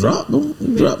still dropped him?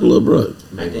 You dropped a little bro.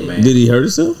 I did. Man. Did he hurt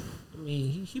himself? I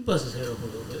mean, he bust his head up a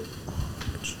little bit.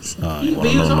 I He don't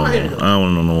was want to hard-headed, know. though. I don't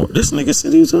want to know. This nigga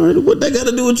said he was hard. What that got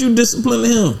to do with you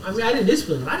disciplining him? I mean, I didn't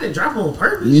discipline him. I didn't drop him on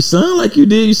purpose. You sound like you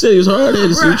did. You said he was hard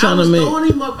headed. So you Bruh, trying to I make.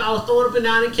 was throwing up and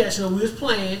down and catching him. We was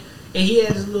playing, and he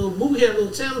had his little boot, he had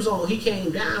little Tim's on. He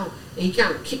came down, and he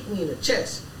kind of kicked me in the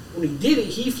chest. When he did it,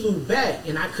 he flew back,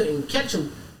 and I couldn't catch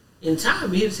him in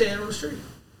time. He hit his head on the street.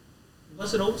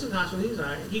 Busted over to the hospital. He's all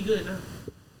right. He good now.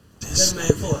 That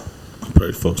man fought.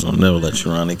 Pretty folks don't never let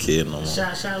you around a kid no more.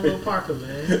 Shout little Parker,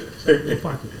 man. Shout little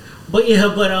Parker. But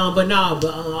yeah, but all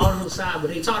on the side.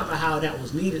 But they talked about how that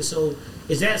was needed. So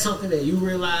is that something that you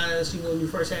realized, you know, when you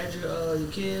first had your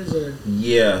kids, or?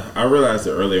 Yeah, I realized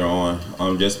it earlier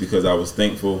on. Just because I was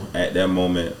thankful at that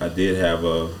moment. I did have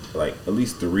like at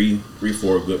least three,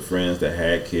 four good friends that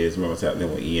had kids. Remember what's happening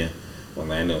with Ian when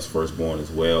Landon was first born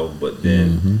as well. But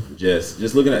then just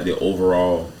looking at the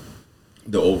overall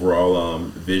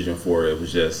vision for it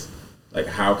was just like,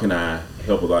 how can I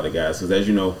help a lot of guys? Because as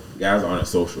you know, guys aren't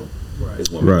social. Right. It's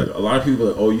women. Right. A lot of people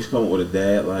are like, oh, you should come up with a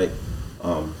dad like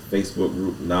Facebook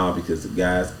group. Nah, because the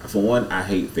guys, for one, I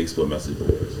hate Facebook message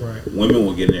boards. Right. Women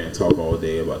will get in there and talk all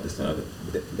day about this and other.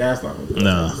 The guys not gonna do that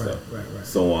Nah. kind of stuff. Right.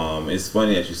 So it's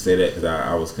funny that you say that, because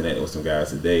I was connecting with some guys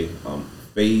today.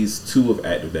 Phase 2 of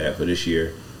Active Dad for this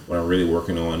year, what I'm really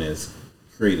working on is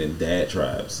creating dad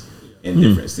tribes in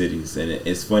different cities. And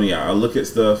it's funny, I look at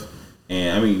stuff,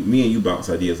 and I mean, me and you bounce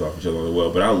ideas off each other as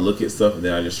well, but I look at stuff and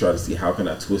then I just try to see how can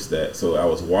I twist that. So I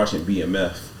was watching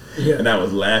BMF, and I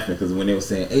was laughing because when they were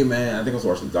saying, hey man, I think I was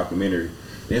watching a documentary,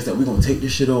 they said, we're going to take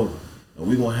this shit over, and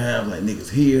we're going to have like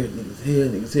niggas here,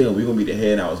 and we're going to be the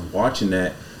head. And I was watching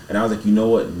that, and I was like, you know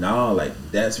what, nah, like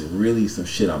that's really some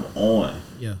shit I'm on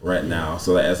right now.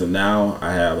 So like, as of now,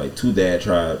 I have like 2 dad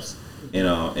tribes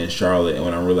in Charlotte, and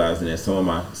when I'm realizing that some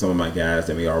of my guys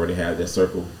that may already have that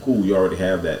circle, cool, you already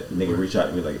have that. Nigga reach out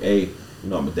to me like, hey, you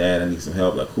know, I'm a dad, I need some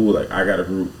help. Like, cool, like I got a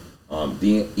group.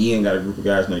 Ian got a group of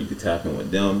guys. You know, you can tap in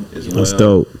with them as well. That's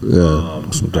dope. Yeah,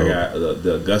 that's dope. I got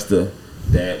the Augusta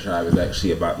Dad Tribe is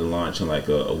actually about to launch in like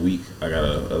a week. I got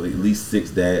at least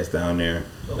 6 dads down there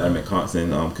that I'm in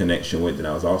constant connection with. And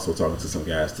I was also talking to some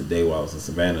guys today while I was in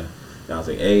Savannah. And I was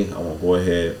like, hey, I want to go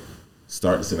ahead,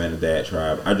 start the Savannah Dad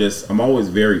Tribe. I'm always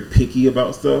very picky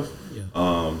about stuff.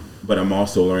 But I'm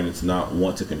also learning to not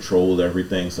want to control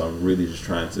everything. So I'm really just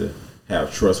trying to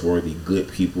have trustworthy,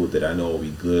 good people that I know will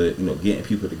be good, you know, getting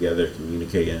people together,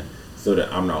 communicating, so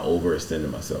that I'm not overextending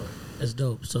myself. That's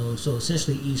dope. So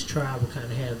essentially each tribe will kind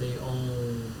of have their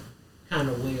own kind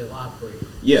of way of operating.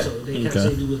 Yeah. So they kind of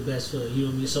say do what's best for, you know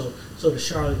what I mean? So the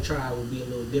Charlotte tribe will be a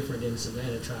little different than the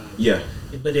Savannah tribe. Yeah.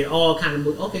 But they're all kind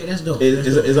of, okay, that's dope.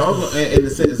 It's all going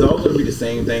to be the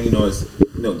same thing, you know. It's,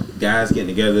 you know, guys getting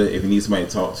together. If you need somebody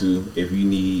to talk to, if you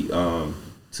need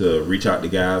to reach out to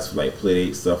guys for like play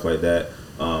dates, stuff like that.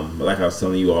 Like I was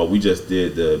telling you all, we just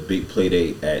did the big play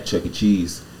date at Chuck E.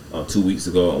 Cheese 2 weeks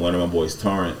ago, and one of my boys,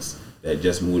 Torrance, that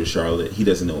just moved to Charlotte, he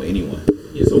doesn't know anyone.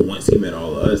 So once he met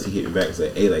all of us, he hit me back and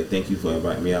said, hey, like, thank you for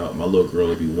inviting me out. My little girl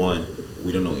will be 1.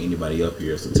 We don't know anybody up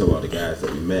here, so tell all the guys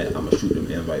that we met, I'm gonna shoot them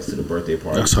invites to the birthday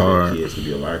party. That's hard. Kids to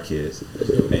be of our kids.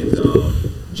 And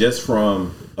just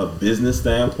from a business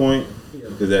standpoint,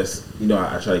 because that's, you know,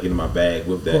 I try to get in my bag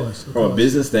with that. Of course. A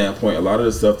business standpoint, a lot of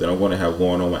the stuff that I'm going to have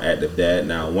going on with Active Dad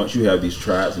now, once you have these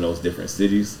tribes in those different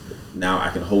cities, now I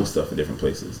can host stuff in different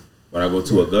places. When I go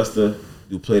to Augusta,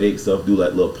 do play date stuff, do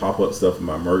like little pop-up stuff for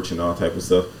my merch and all type of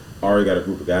stuff, I already got a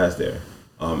group of guys there.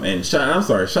 And shout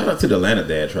out to the Atlanta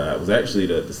Dad Tribe. It was actually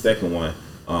the second one.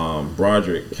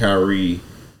 Broderick, Kyrie,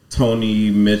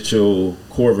 Tony, Mitchell,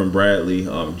 Corvin Bradley,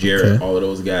 Jared, all of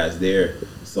those guys there.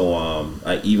 So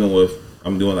like even with,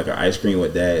 I'm doing like an ice cream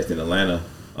with dads in Atlanta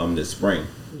this spring.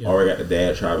 I already got the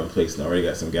dad tribe in place, and I already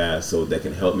got some guys so that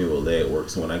can help me with leg work.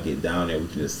 So when I get down there, we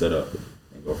can just set up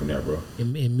and go from there, bro.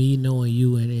 And me knowing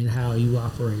you and how you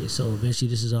operate, so eventually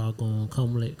this is all going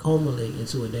to culminate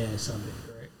into a dad summit,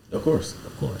 correct? Of course.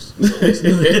 knew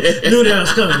that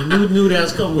was coming. Knew that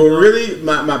was coming. Well, really,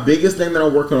 my biggest thing that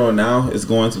I'm working on now is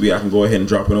going to be, I can go ahead and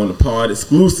drop it on the pod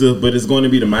exclusive, but it's going to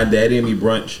be the My Daddy and Me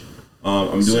brunch.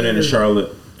 I'm doing it in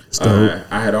Charlotte. I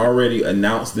had already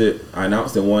announced it. I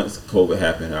announced it once COVID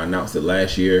happened. I announced it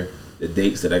last year. The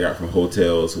dates that I got from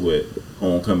hotels with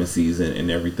homecoming season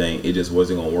and everything, it just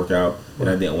wasn't gonna work out, and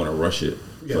I didn't want to rush it.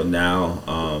 Yeah. So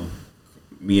now,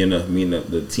 me and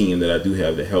the team that I do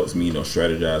have that helps me,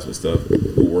 strategize with stuff.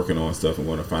 We're working on stuff. I'm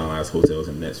going to finalize hotels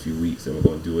in the next few weeks, and we're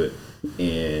going to do it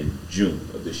in June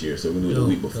of this year. So we're going to do it the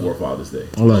week before Father's Day.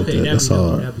 I like that. That's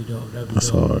hard. That'd be dope. That's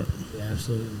hard. Yeah,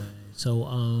 absolutely,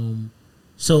 man.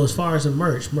 So as far as the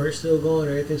merch still going?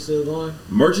 Everything still going?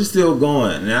 Merch is still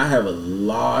going, and I have a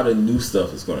lot of new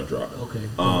stuff that's going to drop. Okay.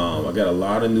 I got a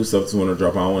lot of new stuff that's going to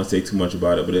drop. I don't want to say too much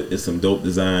about it, but it's some dope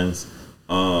designs.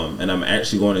 And I'm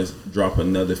actually going to drop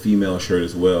another female shirt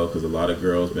as well, because a lot of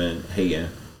girls been hating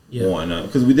on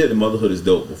because we did the Motherhood is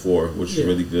Dope before, which is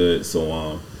really good. So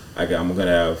I'm gonna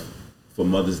have for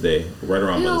Mother's Day, right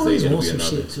around Mother's Day, it'll be another.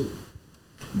 Shit too.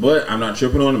 But I'm not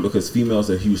tripping on it because females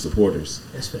are huge supporters.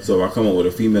 That's fair. So if I come up with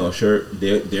a female shirt,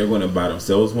 they're going to buy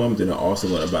themselves one, but then they're also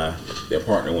going to buy their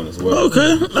partner one as well.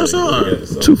 Okay, that's all right.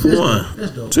 So 2 for 1.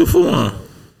 That's dope. 2 for 1.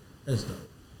 That's dope.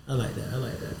 I like that.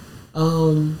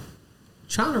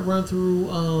 Trying to run through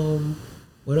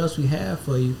what else we have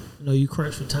for you. You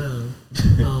crunch for time.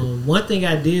 One thing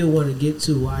I did want to get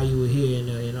to while you were here,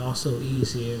 and also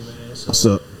E's here, man. So, what's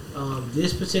up?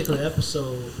 This particular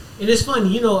episode, and it's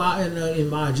funny, in my,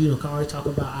 I always talk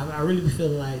about, I really be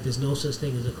feeling like there's no such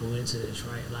thing as a coincidence,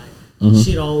 right? Like,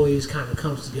 shit always kind of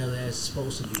comes together as it's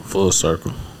supposed to be. Full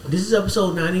circle. This is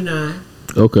episode 99.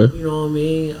 Okay. You know what I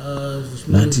mean?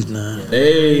 99.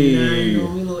 Hey.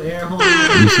 Little air horn.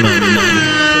 It's 99.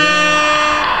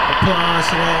 Applause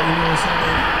to that, you know what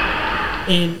I'm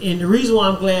saying? And the reason why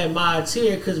I'm glad Mod's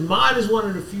here, because Mod is one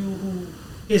of the few who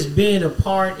has been a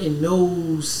part and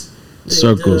knows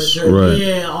circles, right?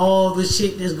 Yeah, all the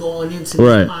shit that's going into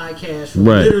this podcast from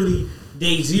literally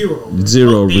day zero. Day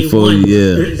before one,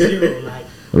 day zero. Like,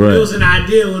 it was an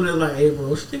idea when they're like, "Hey, bro,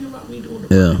 what you think about me doing the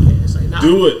podcast?" Like, nah,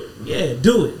 do it. Yeah,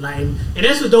 do it. Like, and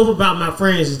that's what's dope about my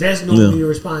friends is that's normally the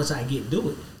response I get. Do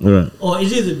it. Right. Or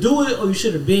it's either do it or you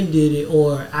should have been did it,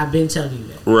 or I've been telling you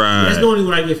that. Right. That's normally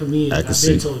what I get from me. I've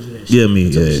been told you that shit. Yeah, me.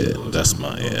 Yeah. That's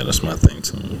my thing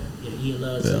too. Ian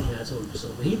loves it. I told you so.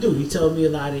 But he told me a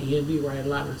lot of Ian be right a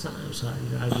lot of the time. So I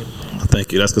get it back.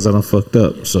 Thank you. That's because I done fucked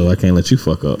up. So I can't let you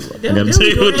fuck up. I gotta tell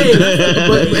you what to do.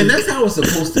 And that's how it's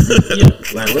supposed to be.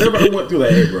 Like whatever I went through,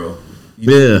 like, hey, bro. I'm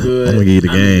gonna give you the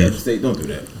game. Don't do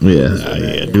that.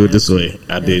 Yeah, do it this way.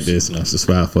 I did this, and that's just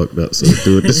why I fucked up. So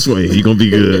do it this way. You're gonna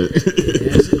be good.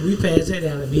 We passed that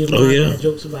down. Me and Mark had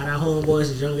jokes about our homeboys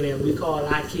is younger than we call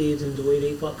our kids and the way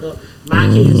they fuck up. My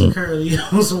kids are currently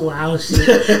on some wild shit.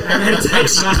 I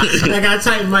gotta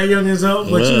tighten my youngins up,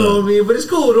 but you know what I mean. But it's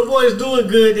cool. The boys doing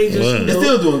good. They just they're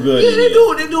still doing good. Yeah, they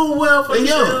doing well for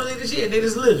themselves. They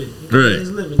just living. They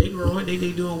just living. They growing. They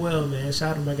doing well, man.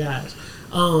 Shout out to my guys.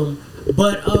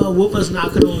 But with us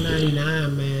knocking on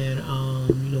 99, man,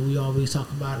 we always talk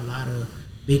about a lot of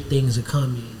big things are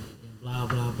coming and blah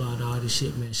blah blah and all this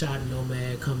shit, man. Shout out to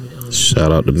Nomad coming.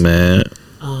 Shout out to Mad.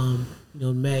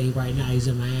 Mad right now he's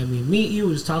in Miami. And me and you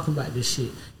was talking about this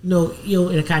shit. And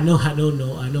I know he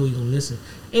gonna listen.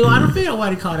 Hey, I don't figure out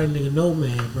why they call that nigga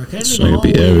Nomad, bro. That nigga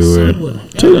be everywhere.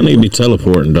 That nigga be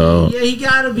teleporting, dog. Yeah, he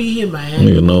gotta be in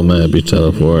Miami. Nigga Nomad be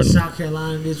teleporting. South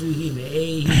Carolina this week. He in the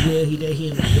A. He there. He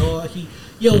in New York.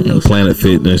 Yo, Planet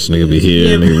Fitness, nigga be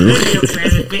here.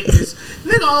 Planet Fitness.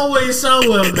 Nigga always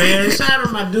somewhere, man. Shout out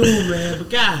to my dude, man. But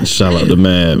guys, shout out to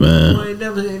Mad, man. He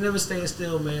never staying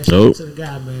still, man. Shout out to the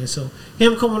guy, man. So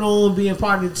him coming on, being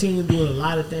part of the team, doing a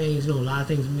lot of things. A lot of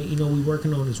things. We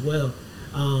working on as well.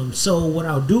 So what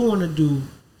I do want to do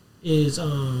is,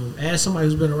 as somebody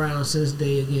who's been around since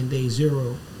day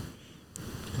zero,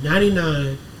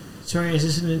 99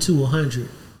 transitioning into 100.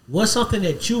 What's something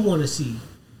that you want to see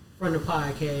from the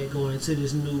podcast going into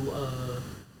this new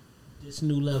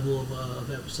level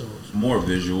of episodes? More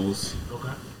visuals.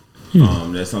 Okay.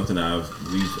 That's something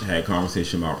we've had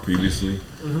conversation about previously,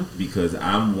 because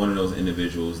I'm one of those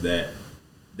individuals that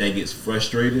gets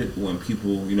frustrated when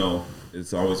people,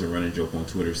 it's always a running joke on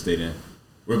Twitter stating,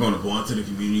 we're going to go into the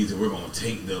communities and we're going to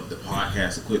take the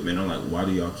podcast equipment. I'm like, why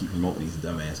do y'all keep promoting these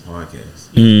dumbass podcasts?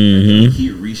 Mm-hmm. Like,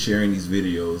 keep resharing these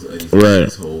videos of these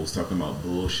assholes talking about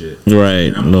bullshit. Right,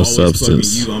 and I'm no always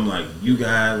substance. I'm like, you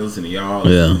guys, listen to y'all.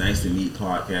 Listen to Nice to Meet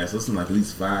podcast. Listen to like at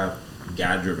least 5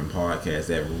 guy-driven podcasts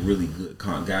that have really good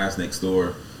guys next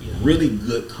door, really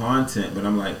good content. But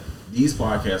I'm like, these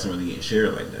podcasts aren't really getting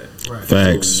shared like that. Right.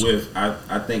 Facts. So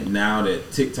I think now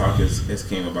that TikTok has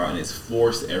came about and it's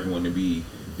forced everyone to be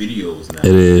videos now.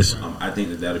 It is. I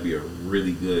think that'll be a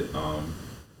really good,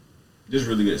 just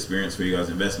really good experience for you guys.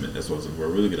 Investment. That's what it's for. A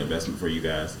really good investment for you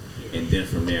guys. And then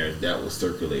from there, that will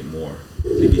circulate more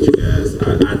to get you guys.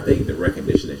 I think the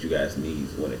recognition that you guys need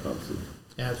when it comes to.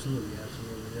 Absolutely.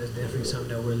 That's definitely something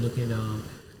that we're looking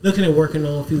at working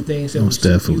on a few things. Most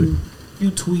definitely.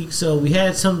 Few tweaks. So we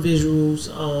had some visuals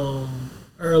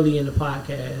early in the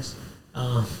podcast.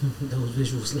 Those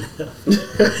visuals left.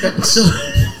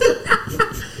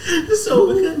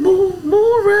 so move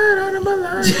right out of my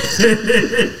life.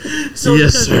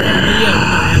 Yes, sir.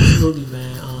 Absolutely,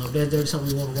 man. There's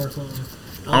something we want to work on.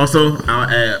 Also, I'll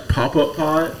add pop-up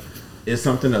pod is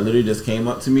something that literally just came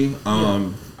up to me.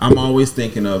 I'm always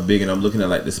thinking of big, and I'm looking at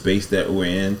like the space that we're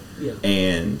in,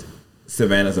 and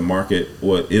Savannah's a market.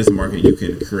 What is a market you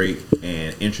can create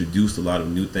and introduce a lot of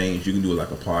new things. You can do like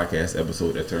a podcast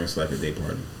episode that turns to like a day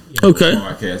party. Okay. A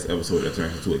podcast episode that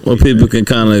turns into a well, people can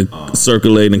kind of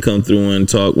circulate and come through and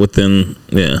talk within.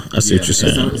 Yeah, I see what you're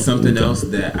saying. Something else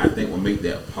that I think will make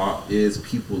that pop is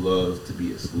people love to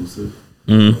be exclusive.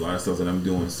 Mm-hmm. A lot of stuff that I'm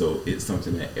doing, so it's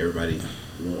something that everybody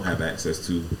won't have access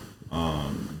to.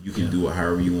 You can do it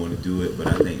however you want to do it, but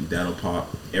I think that'll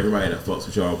pop. Everybody that fucks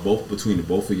with y'all, between the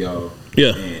both of y'all,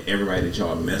 and everybody that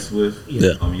y'all mess with,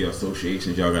 your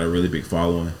associations, y'all got a really big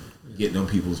following. Get them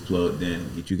people's plugged in,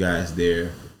 get you guys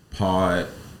there, pod,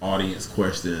 audience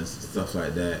questions, stuff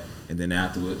like that, and then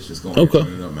afterwards, just go and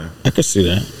turn it up, man. I can see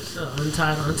that.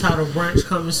 Untitled brunch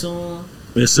coming soon.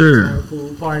 Yes, sir.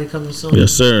 Pool party coming soon.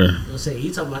 Yes, sir. I say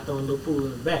he talking about throwing a little pool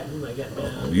in the back. We like,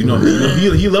 goddamn. You know,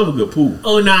 he love a good pool.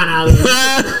 Oh, nah.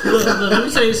 Look, let me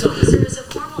tell you something. There is a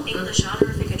formal English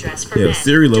honorific address for men.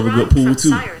 Siri love a good pool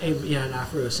too. Hey,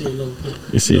 for real, Siri love a pool.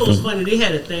 You know what's funny? They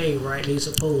had a thing, right? They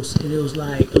supposed, and it was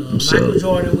like Michael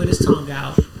Jordan with his tongue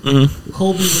out,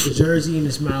 Kobe with the jersey in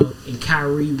his mouth, and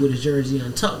Kyrie with his jersey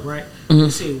untucked, right? They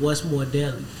say, what's more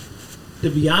deadly? To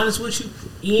be honest with you,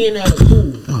 Ian at a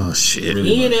pool. Oh shit!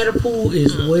 Ian at a pool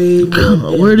is way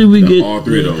more. Where did we get all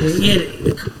 3 of those?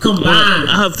 Yeah, combined.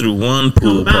 I threw one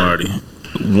pool party.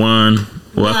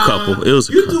 A couple. It was.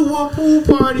 You threw one pool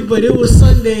party, but it was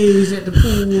Sundays at the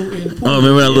pool. Oh,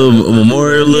 remember that little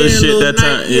memorial little shit that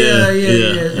time? Yeah.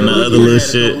 And the other little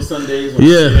shit.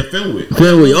 Fenwick.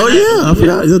 Oh yeah, I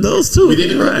forgot those two. We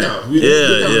did it right.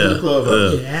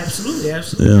 Absolutely. Yeah.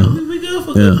 We good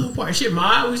for a good pool party. Shit,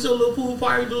 we still a little pool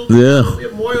party.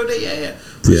 Memorial Day.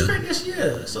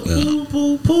 So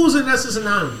pools and that's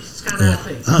synonymous. It's kind of our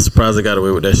thing. I'm surprised I got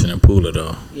away with that shit in Pooler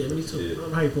though. Yeah, me too. I don't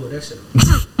know how you pull that shit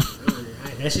off.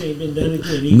 That shit ain't been done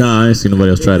again. Nah, I ain't seen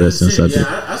nobody else try that since I did.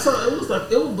 Yeah, I saw it was like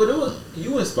but it was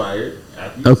you inspired.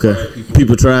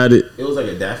 People tried it. It was like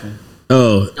a daffin.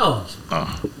 Oh.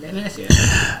 Nasty.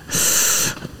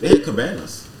 They had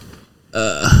cabanas.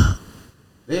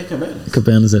 They had cabanas.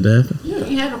 Cabanas at Daffin? Yeah,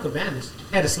 he had no cabanas.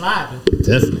 Had a slide though.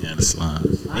 Definitely had a slide.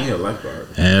 He had a lifeguard.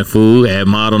 Had food, had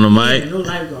mod on the mic. No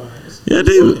lifeguards. Yeah,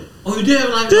 dude. Oh, you did have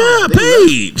a lifeguard? Yeah, I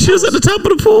paid. She was at the top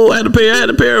of the pool. I had to pay a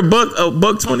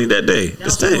 $1.20 that day. That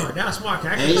was smart.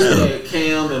 And you had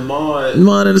Cam and Maud.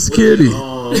 Maud and the security.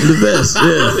 The best,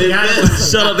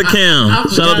 Shout out to Cam.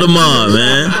 Shout out to Maud,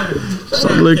 man. Shout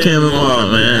out to little Cam and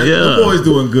Maud, man. Yeah. The boys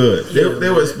doing good. They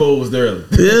were exposed early.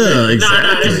 Yeah,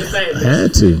 exactly. That's the thing.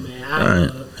 Had to. Man, All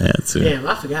right. Had to. Damn,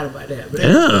 I forgot about that. But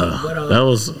that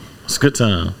was a good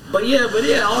time. But yeah,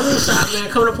 all those stuff, man.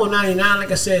 Coming up on 99,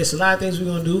 like I said, it's a lot of things we're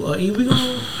gonna do.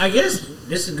 I guess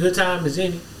this is a good time as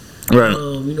any. Right.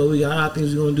 We got a lot of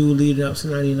things we're gonna do leading up to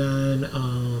 99.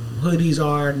 Hoodies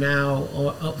are now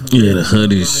up. The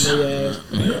hoodies.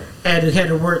 Had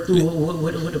to work through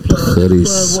with the plug.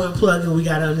 Hoodies. Plug one plug, and we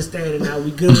gotta understand it now.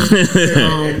 We good.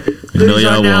 Hoodies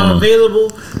are now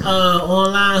available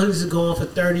online. Hoodies are going for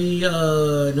 $30.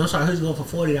 Hoodies are going for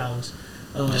 $40.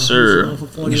 Sure.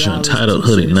 Get your Untitled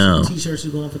hoodie now. T-shirts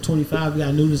are going for $25. We got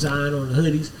a new design on the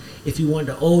hoodies. If you want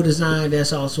the old design,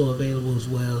 that's also available as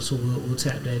well. So we'll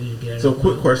tap that in and get it. So,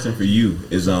 quick question for you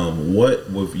is, what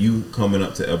with you coming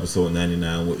up to episode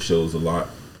 99, which shows a lot.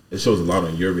 It shows a lot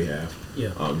on your behalf.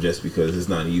 Yeah. Just because it's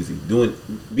not easy.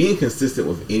 Being consistent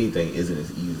with anything isn't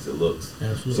as easy as it looks.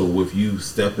 Absolutely. So with you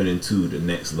stepping into the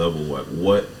next level, what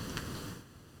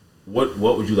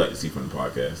would you like to see from the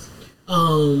podcast?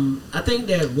 I think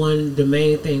that the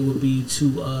main thing would be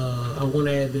to I want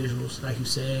to add visuals, like you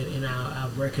said, and I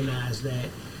recognize that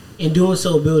in doing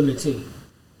so, building a team.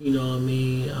 You know what I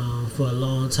mean? For a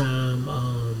long time,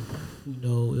 you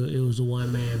know, it was a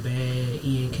one-man band.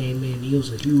 Ian came in. He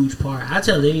was a huge part. I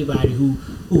tell anybody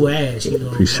who asks, you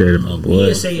know. Appreciate it, my boy.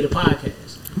 Ian say the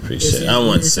podcast. Appreciate it. I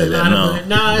wouldn't say that,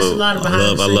 no. It's a lot of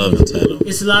behind the scenes. I love the title.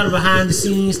 It's a lot of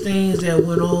behind-the-scenes things that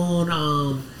went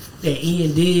on that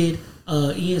Ian did.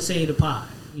 Ian say the pod.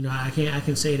 You know, I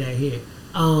can say that here.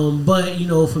 But you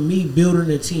know, for me, building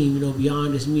a team, you know,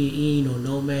 beyond just me and Ian, you know,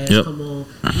 Nomads come on.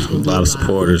 A lot of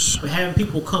supporters. But having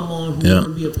people come on who want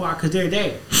to be a part, because they're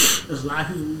there. There's a lot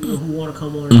of people, you know, who want to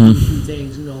come on and do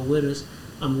things, you know, with us.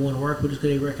 Want to work with us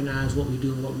because they recognize what we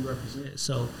do and what we represent.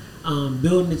 So,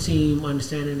 building a team,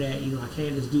 understanding that, you know, I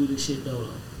can't just do this shit dolo.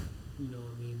 You know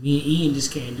what I mean? Me and Ian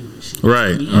just can't do this shit.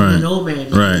 Right, right.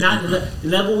 Nomad, right. Not the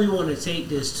level we want to take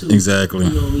this to. Exactly.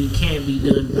 You know, we can't be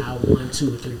done by 1,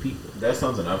 2, or 3 people. That's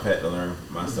something I've had to learn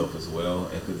myself as well,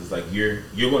 because it's like you're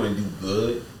going to do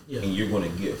good and you're going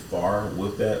to get far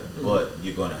with that, but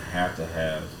you're going to have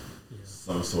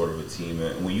some sort of a team.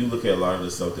 And when you look at a lot of the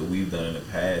stuff that we've done in the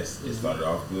past, it started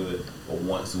off good, but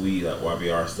once we, like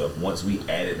YBR stuff, once we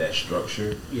added that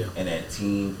structure and that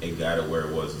team, it got it where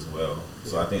it was as well.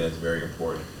 So I think that's very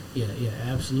important. Yeah,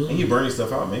 absolutely. And you burning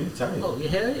stuff out, maybe tell you. Oh,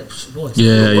 hell yeah, boy.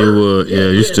 Yeah, you would. Yeah,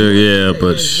 you still,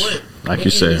 but like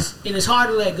you said. And it's hard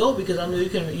to let go, because I know you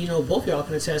can, you know, both y'all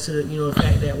can attest to the, you know, the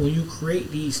fact that when you create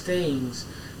these things,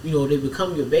 you know, they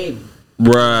become your baby.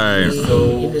 Right.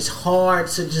 And it's hard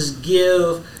to just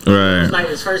give. Right. It's like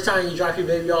the first time you drop your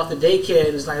baby off the daycare,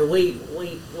 and it's like, wait,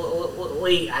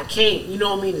 I can't. You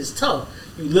know what I mean? It's tough.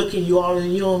 You look and you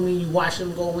know what I mean? You watch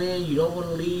them go in. You don't want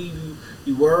to leave.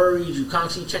 You worried. You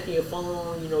constantly checking your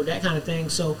phone. You know, that kind of thing.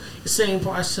 So it's same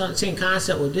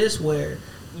concept with this, where,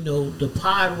 you know, the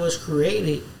pod was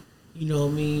created. You know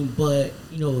what I mean? But,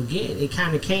 you know, again, it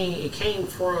came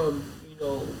from, you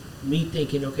know, me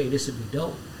thinking, okay, this would be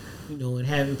dope. You know, and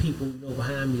having people, you know,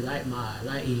 behind me like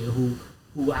Ian,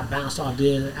 who I bounce off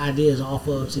ideas off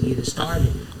of to get it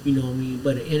started. You know what I mean?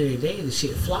 But at the end of the day, the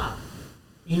shit flop.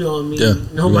 You know what I mean? Yeah.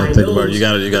 Nobody knows. You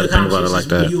gotta think about it like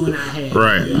that. You and I had.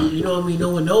 Right. You know what I mean? No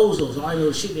one knows those. All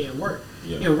those shit didn't work.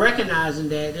 Yeah. And recognizing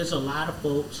that there's a lot of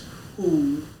folks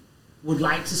who would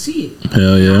like to see it.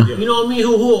 Hell yeah. You know what I mean?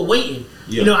 Who are waiting.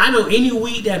 Yeah. You know, I know any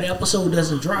week that the episode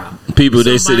doesn't drop, people,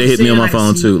 they hit me on my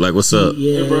phone too. Like, what's up?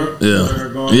 Yeah. Y'all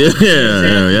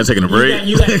taking a break?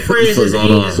 You got friends that's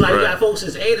 8. It's like, you got folks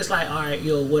that's 8. It's like, all right,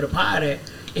 yo, where the pod at?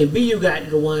 And B, you got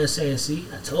the one saying, see,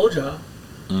 I told y'all.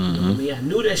 You know what I mean? I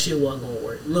knew that shit wasn't going to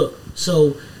work. Look,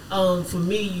 so for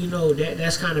me, you know,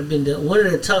 that's kind of been one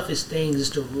of the toughest things, is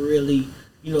to really,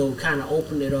 you know, kind of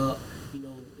open it up, you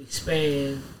know,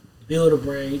 expand, build a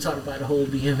brand. You talked about the whole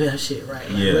BML shit, right?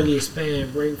 Like really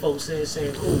expand, bring folks in,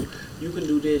 saying, cool, you can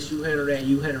do this, you handle that,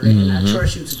 and I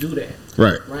trust you to do that.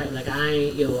 Right? Like,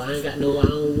 I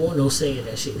don't want no say in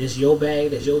that shit. This is your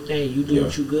bag, that's your thing, you do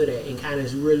what you good at, and kind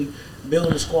of really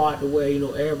building a squad to where, you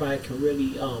know, everybody can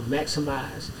really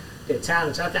maximize their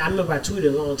talents. I remember I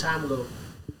tweeted a long time ago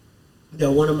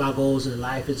that one of my goals in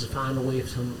life is to find a way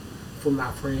for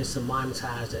my friends to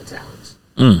monetize their talents.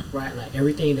 Right? Like,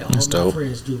 everything that all my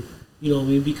friends do. You know what I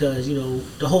mean? Because, you know,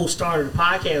 the whole start of the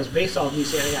podcast was based off me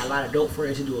saying I got a lot of dope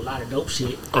friends who do a lot of dope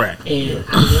shit. Right. And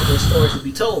I want their stories to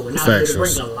be told. And I was able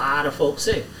to bring a lot of folks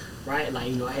in. Right? Like,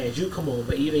 you know, I had you come on,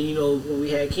 but even, you know, when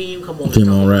we had Keem come on. Right. You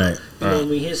know what I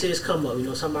mean? His come up. You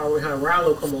know, somebody had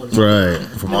Rallo come on. Right.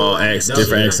 From all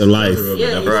different acts of life.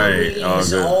 Yeah, right.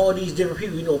 All these different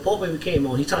people. You know, Pope Baby came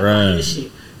on. He talked about this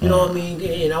shit. You know what I mean?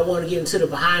 And I want to get into the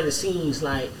behind the scenes,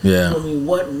 like, you know what I mean,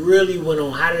 what really went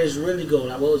on, how did this really go,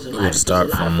 like, what was it like? A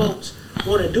lot of folks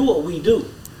want to do what we do,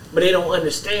 but they don't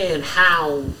understand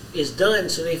how it's done,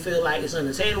 so they feel like it's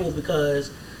unattainable because,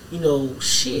 you know,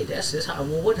 shit, that's just how,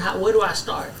 where do I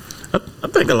start? I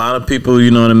think a lot of people,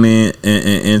 you know what I mean,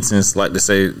 in instance, like to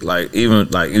say, like, even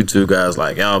like you two guys,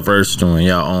 like, y'all versatile in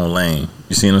y'all own lane.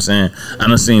 You see what I'm saying? I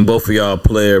done seen both of y'all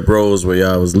play roles where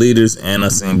y'all was leaders, and I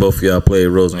seen both of y'all play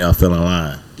roles when y'all fell in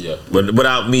line. Yeah. But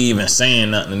without me even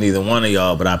saying nothing to neither one of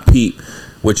y'all, but I peeped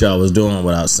what y'all was doing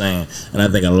without saying. And I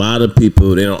think a lot of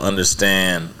people, they don't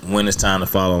understand when it's time to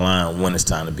fall in line, when it's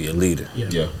time to be a leader. Yeah.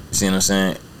 You see what I'm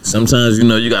saying? Sometimes, you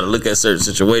know, you got to look at certain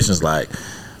situations like,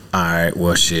 all right,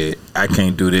 well, shit, I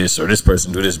can't do this, or this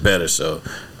person do this better, so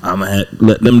I'm going to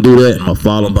let them do that, and I'm going to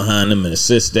follow behind them and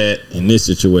assist that in this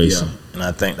situation. Yeah. And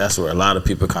I think that's where a lot of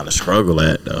people kind of struggle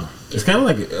at, though. It's kind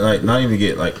of like not even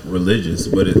get like religious,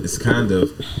 but it's kind of,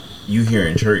 you here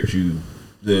in church, you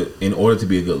in order to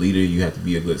be a good leader, you have to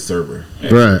be a good server.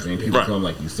 Right. And people come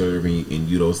like you serve and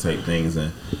you those type things.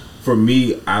 And for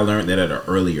me, I learned that at an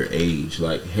earlier age.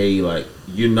 Like, hey, like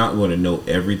you're not going to know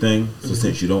everything. So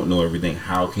since you don't know everything,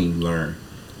 how can you learn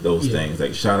those things?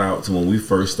 Like, shout out to when we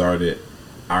first started.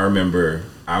 I remember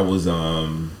I was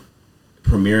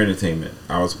Premier Entertainment.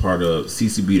 I was part of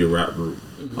CCB, the rap group.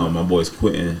 My boys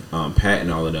Quentin, Pat,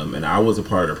 and all of them, and I was a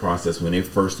part of the process when they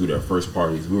first threw their first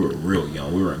parties. We were real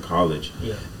young. We were in college,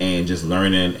 and just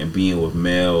learning and being with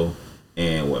Mel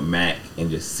and with Mac, and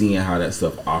just seeing how that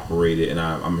stuff operated. And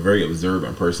I'm a very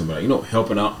observant person, but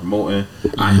helping out, promoting.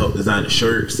 I help design the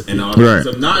shirts and all that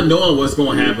stuff, not knowing what's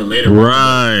going to happen later.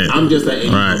 Right. I'm just like, hey,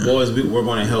 my boys, we're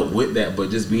going to help with that, but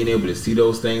just being able to see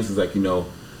those things is like,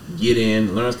 get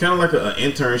in, learn. It's kind of like an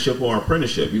internship or an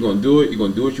apprenticeship. You're gonna do it. You're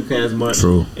gonna do what you can as much.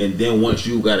 True. And then once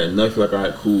you got enough, you're like, all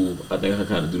right, cool. I think I can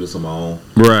kind of do this on my own.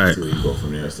 Right. So you go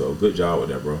from there. So good job with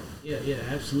that, bro. Yeah,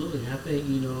 absolutely. I think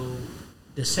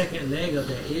the second leg of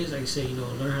that is, like I say,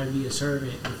 learn how to be a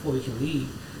servant before you can lead,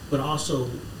 but also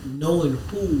knowing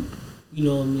who.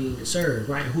 To serve,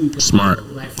 right? Who you can follow,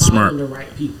 like following the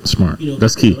right people. Smart.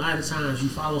 That's key. A lot of times you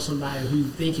follow somebody who you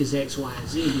think is X, Y, and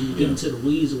Z, and you get into the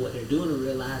weeds of what they're doing and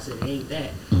realize that it ain't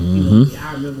that.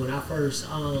 I remember when I first,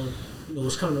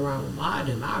 was coming around with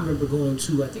Modern. I remember going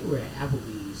to, I think we were at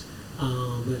Applebee's.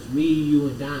 It was me, you,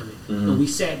 and Diamond, and we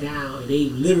sat down, and they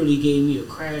literally gave me a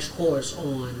crash course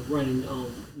on running,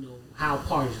 how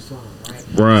parties are thrown, right?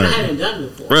 Right. I hadn't done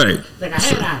it before. Right. Like I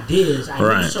had ideas, I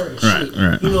knew certain shit.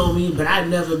 Right. You know what I mean? But I'd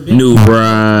never been to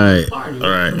a party.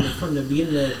 Right. From the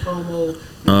beginning of the promo,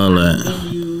 all that,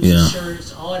 menus,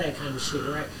 shirts, all that kind of shit,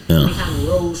 right? And we kind of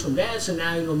rose from that. So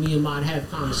now, me and Mod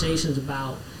have conversations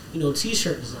about,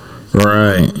 t-shirt designs.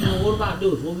 Right. What about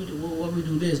this? What we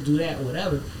do this, do that,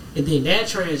 whatever. And then that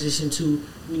transitioned to,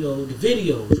 the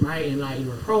videos, right? And like,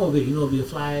 the promo video, be a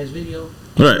fly ass video.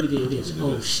 Right. We did this.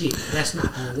 Oh shit, that's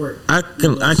not gonna work. I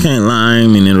can't lie. I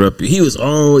mean, interrupt you. He was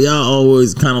y'all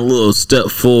always kind of a little step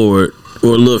forward or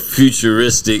a little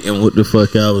futuristic in what the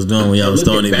fuck y'all was doing when y'all was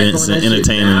throwing events and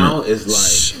entertaining. Now it's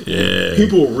like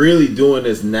people really doing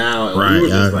this now. And right. We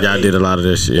y'all did a lot of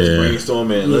this shit. Let's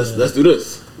brainstorm and let's do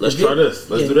this. Let's try this.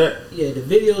 Let's do that. Yeah, the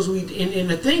videos and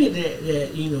the thing that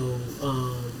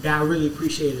that I really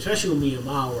appreciate, especially with me and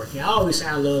my working. I always say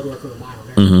I love working with Mod on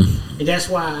that. And that's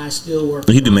why I still work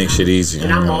with He do make shit easy.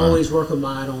 And I'm always working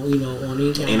Mod on, on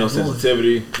anything. Ain't no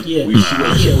sensitivity. Yeah. We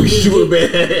shoot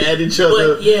at each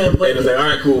other. But and it's like, all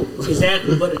right, cool.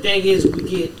 Exactly. But the thing is, we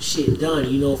get shit done.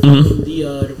 From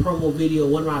the promo video,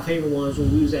 one of my favorite ones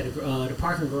when we was at the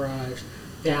parking garage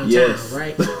downtown,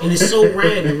 right? And it's so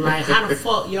random. Like, how the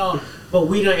fuck y'all... But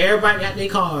everybody got their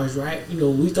cars, right?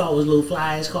 We thought it was little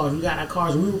fly ass cars. We got our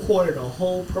cars. We recorded a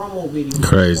whole promo video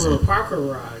on a parking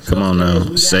garage. Come on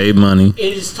now, save money. And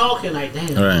it's talking like,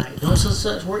 damn, like, don't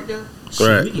such work there?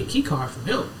 Shit, we get key cards from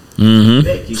him.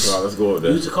 Key card, let's go with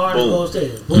that. Use the card that goes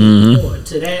there. Boom.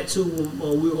 To that too,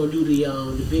 we were gonna do the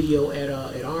video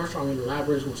at Armstrong, and the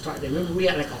library's gonna start there. Remember, we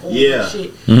had like a whole bunch of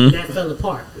shit, and that fell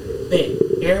apart. Bet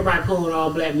everybody pulling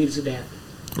all black music to that.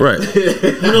 Right.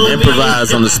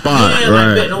 Improvise on the spot.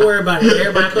 Right. Like, don't worry about it.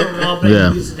 Everybody coming with all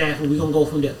black music to that, and we're gonna go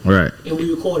from there. Right. And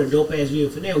we recorded a dope ass video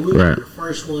from there. We were the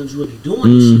first ones really doing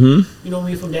this shit. You know what I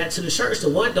mean? From that to the shirts.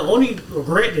 The only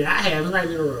regret that I have is not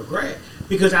even a regret.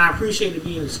 Because I appreciated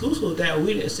being exclusive with that,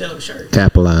 we didn't sell the shirt.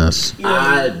 Capitalize.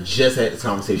 I just had this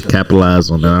conversation.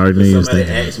 Capitalize on that. I already knew. Somebody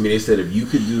asked me. They said if you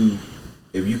could do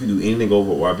anything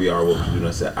over at YBR, what would you do? And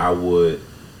I said I would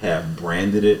have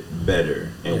branded it better,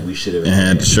 and we should have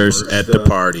had the shirts at the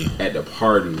party. At the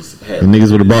parties, the niggas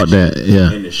would have bought that.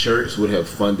 Yeah, and the shirts would have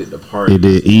funded the party. It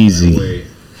did easy.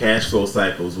 Cash flow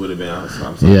cycles would have been.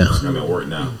 I'm at work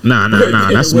now. Nah.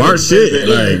 That's smart shit.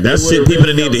 Like that's shit people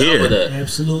that need to hear.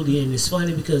 Absolutely, and it's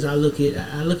funny because I look at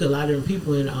a lot of them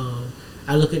people and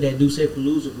I look at that Duce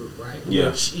Palooza group, right?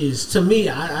 Yeah. Which is to me,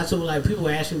 I told like people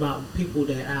asking about people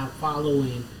that I follow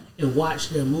and watch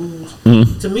their moves.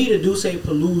 To me, the Duce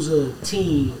Palooza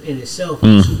team in itself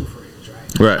is super friends,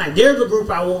 right? Right. Like they're the group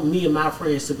I want me and my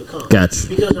friends to become. Gotcha.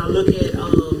 Because when I look at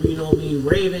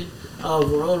Raven.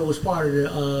 Verona was part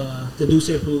of the Duce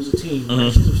Palooza team.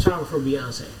 Right? She's a photographer for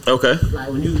Beyonce. Okay. Like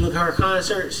when you look at her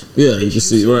concerts, you can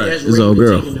see right. That's this old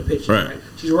girl. Taking the picture, right.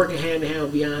 She's working hand in hand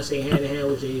with Beyonce, hand in hand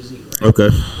with Jay-Z. Right? Okay.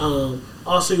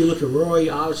 Also, you look at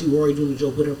Rory. Obviously, Rory doing the Joe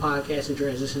Budden podcast and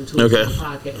transitioning to a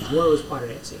podcast. Rory was part of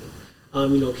that team.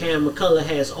 Cam McCullough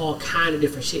has all kind of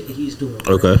different shit that he's doing. Right?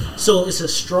 Okay. So it's a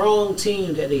strong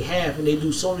team that they have, and they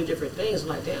do so many different things.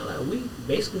 Like, damn, like we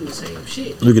basically the same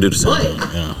shit. We can do the same but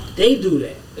thing. Yeah. They do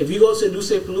that. If you go to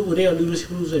Duce Palooza, they don't do Duce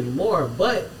Palooza anymore.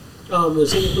 But It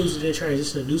was Henny Palooza, then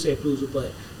transitioned to Duce Palooza,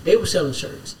 but they were selling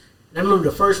shirts. And I remember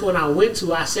the first one I went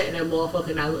to, I sat in that motherfucker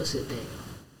and I looked and said, damn.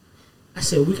 I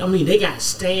said, they got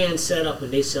stands set up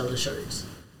and they selling shirts.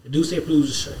 The Duce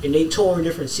Palooza shirt. And they tour in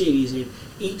different cities, and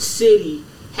each city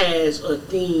has a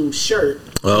themed shirt.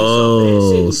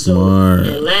 Oh, smart.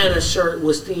 So Atlanta shirt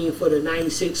was themed for the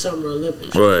 96 Summer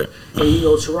Olympics. Right.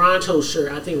 And, Toronto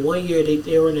shirt, I think one year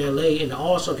they were in L.A. and the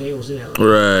All-Star game was in L.A.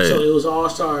 Right. So it was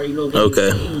All-Star,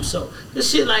 okay. Team. So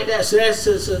just shit like that. So that's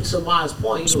to Ma's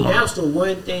point. That was the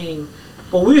one thing.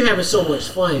 But we were having so much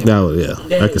fun.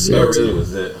 I can see that too.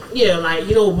 Was it? Yeah,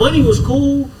 money was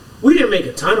cool. We didn't make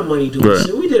a ton of money doing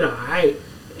shit. We did all right.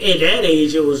 At that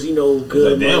age, it was,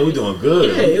 good. Damn, we doing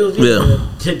good. Yeah, it was.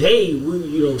 Today,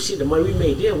 the money we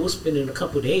made then, we'll spend in a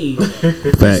couple of days.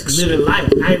 Facts. Living life,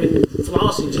 not even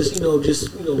flossing, just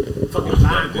fucking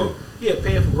buying.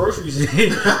 Paying for groceries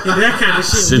and that kind of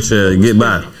shit. Shit, get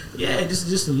by. Yeah,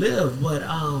 just to live. But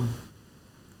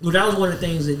that was one of the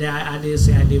things that I did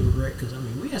say I did regret, because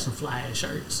we had some fly ass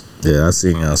shirts. Yeah, I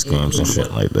seen y'all schemes and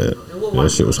shit like that. That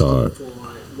shit was hard.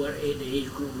 What the age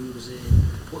group we was in.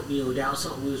 That was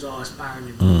something we was all aspiring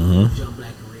to do, young,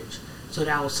 black, and rich. So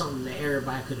that was something that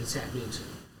everybody could have tapped into.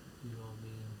 You know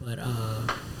what I mean?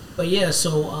 But yeah,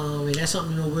 so and that's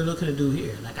something we're looking to do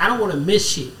here. I don't want to miss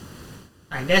shit.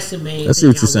 That's the main thing. I see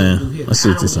what you're saying. Here. I see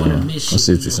what you're saying. I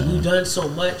see what you're saying. We've done so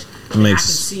much. It makes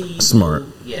I can see, smart.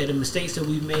 The mistakes that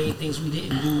we made, things we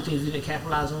didn't do, things we didn't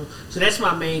capitalize on. So that's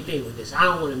my main thing with this. I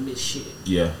don't want to miss shit.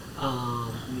 Yeah.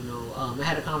 I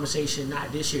had a conversation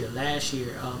not this year, last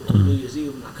year, on New Year's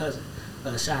Eve with my cousin,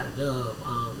 Shot a Dub,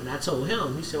 and I told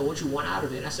him. He said, "What you want out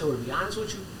of it?" I said, "Well, to be honest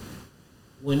with you,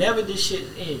 whenever this shit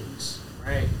ends,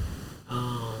 right?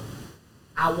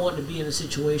 I want to be in a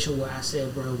situation where I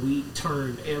said, bro, we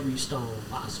turned every stone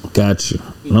possible. Got you.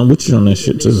 I'm with you on that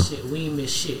shit too. We ain't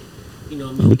miss shit.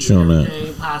 I'm with you on that.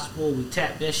 Everything possible. We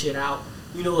tapped that shit out.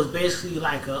 It's basically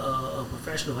like a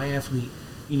professional athlete.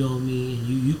 You know what I mean?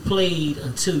 You played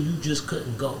until you just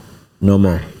couldn't go. No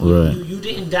more. Right. You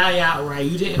didn't die out right.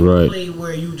 You didn't play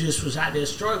where you just was out there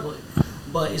struggling.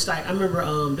 But it's like, I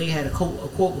remember they had a quote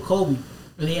with Kobe,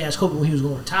 and they asked Kobe when he was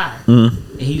going to retire.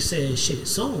 And he said, shit,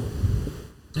 soon.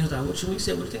 He was like, what you mean? He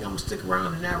said, what do you think I'm going to stick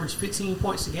around and average 15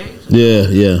 points a game? Yeah.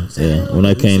 When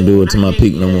I can't do it to my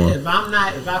peak no more. If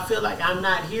I feel like I'm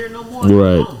not here no more,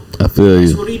 right. I feel you.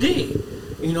 That's what he did.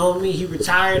 You know what I mean? He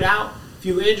retired out.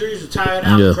 Few injuries, retired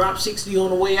out, dropped 60 on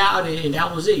the way out, and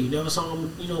that was it. You never saw him,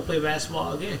 play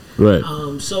basketball again. Right.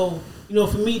 So,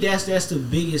 for me, that's the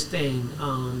biggest thing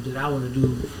that I want to do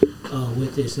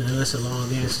with this. Now, that's a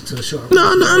long answer to a short.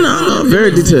 No. Very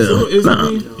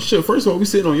detailed. Shit. First of all, we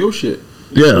sitting on your shit.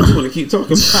 Yeah. We want to keep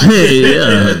talking.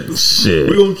 Shit.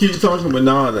 We're gonna keep talking, but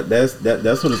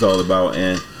that's what it's all about.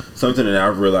 And something that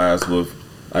I've realized with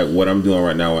what I'm doing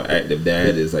right now with Active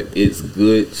Dad is it's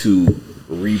good to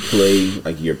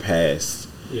replay your past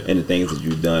and the things that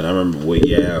you've done. I remember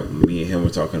me and him were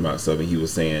talking about something. He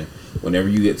was saying whenever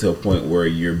you get to a point where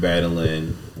you're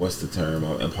battling, what's the term,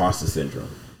 imposter syndrome.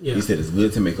 He said it's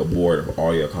good to make a board of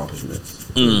all your accomplishments.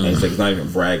 And it's it's not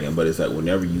even bragging, but it's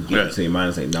whenever you get into your mind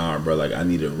and say, nah, bro, I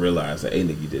need to realize that, hey,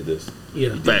 nigga, you did this. You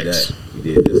did that. You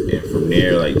did this. And from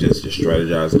there, just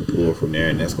strategize and pull from there,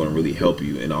 and that's going to really help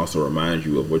you and also remind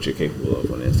you of what you're capable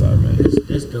of on the inside, man.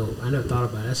 That's dope. I never thought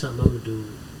about it. That's something I'm going to do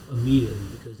immediately,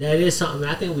 because that is something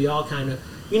I think we all kind of,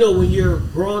 when you're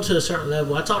growing to a certain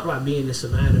level, I talked about being in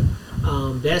Savannah.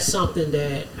 That's something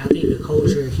that I think the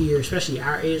culture here, especially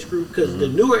our age group, because the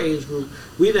newer age group,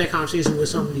 we've had conversations with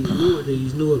some of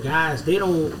these newer guys. They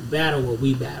don't battle what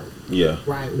we battle. Yeah.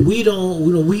 Right. We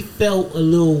don't. We felt a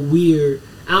little weird.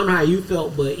 I don't know how you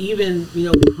felt, but even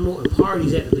promoting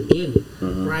parties at the beginning,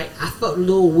 right? I felt a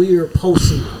little weird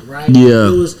posting them, right?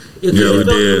 Yeah. It felt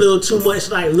a little too much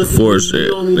looking force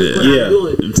it.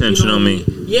 Attention on me.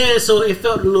 Yeah. So it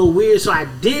felt a little weird. So I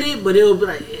did it, but it would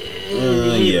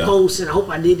be post, and I hope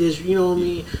I did this. You know what I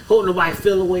mean? Hope nobody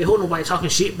feel away. Hope nobody talking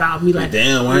shit about me.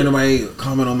 Damn, why ain't nobody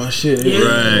comment on my shit? Yeah.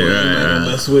 Right.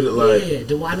 Mess with it.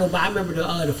 Do I know? But I remember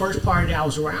the first party that I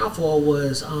was around for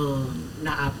was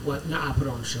not I put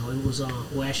on the show. It was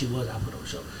actually was I put on the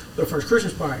show, but the first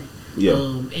Christmas party. Yeah.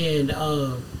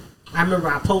 I remember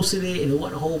I posted it, and it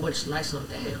wasn't a whole bunch of likes on.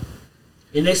 Damn.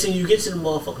 And next thing you get to the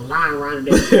motherfucking line around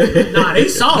there. Nah, they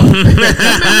saw it.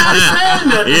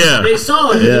 They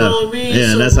saw it. You know what I mean?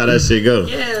 Yeah, so, that's how that shit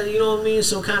goes. Yeah, you know what I mean?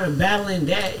 So kind of battling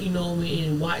that, you know what I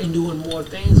mean, and doing more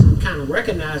things, and kind of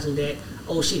recognizing that,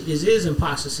 oh shit, this is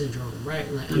imposter syndrome, right?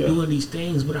 I'm doing these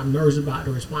things, but I'm nervous about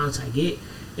the response I get,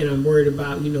 and I'm worried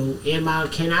about,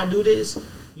 can I do this?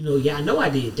 Yeah, I know I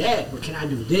did that, but can I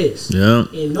do this? Yeah.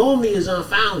 And normally it's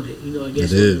unfounded. I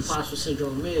guess It what is. imposter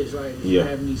syndrome is, right? You're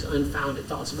having these unfounded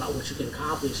thoughts about what you can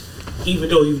accomplish, even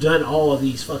though you've done all of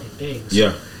these fucking things.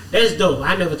 Yeah. That's dope.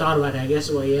 I never thought about that. I guess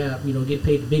why, get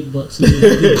paid the big bucks.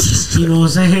 You know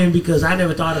what I'm saying? Because I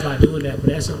never thought about doing that,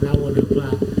 but that's something I want to apply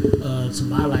to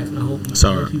my life, and I hope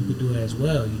other people do it as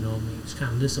well. Just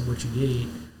kind of listen to what you did,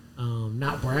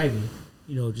 not bragging.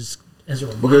 Just as a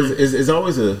reminder. Because it's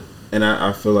always and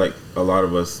I feel like a lot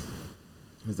of us,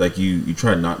 it's like you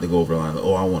try not to go over the line, like,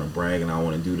 I want to brag and I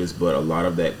want to do this, but a lot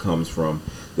of that comes from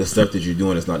the stuff that you're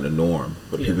doing is not the norm,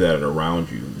 but people that are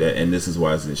around you. And this is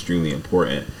why it's extremely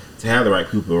important to have the right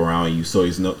people around you, so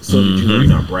that you're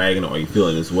not bragging or you're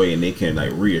feeling this way, and they can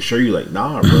like reassure you, like,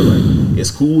 nah, bro, like it's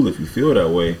cool if you feel that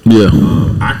way. Yeah.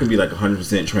 I can be like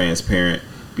 100% transparent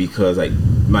because like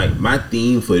my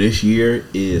theme for this year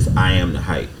is I am the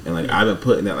hype, and like I've been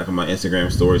putting that like on my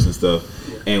Instagram stories and stuff.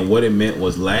 And what it meant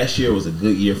was last year was a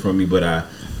good year for me, but I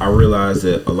realized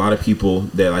that a lot of people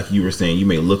that, like you were saying, you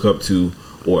may look up to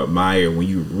or admire, when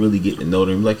you really get to know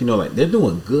them, like they're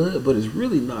doing good, but it's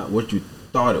really not what you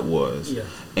thought it was. Yeah.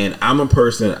 And I'm a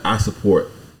person, I support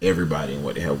everybody and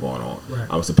what they have going on. Right. I'm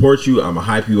gonna support you, I'm gonna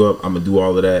hype you up, I'm gonna do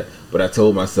all of that. But I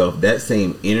told myself that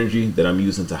same energy that I'm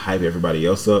using to hype everybody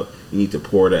else up, you need to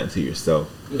pour that into yourself.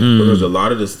 Because a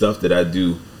lot of the stuff that I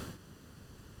do,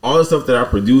 all the stuff that I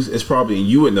produce is probably, and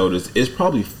you would notice, it's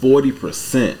probably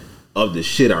 40% of the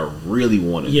shit I really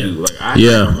want to do. Like I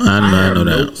know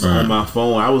notes on my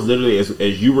phone. I was literally,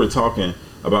 as you were talking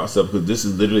about stuff, because this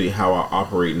is literally how I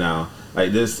operate now.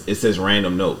 Like this, it says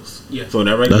random notes. Yeah. So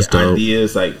whenever I get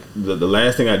ideas, like the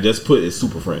last thing I just put is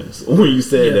Super Friends when you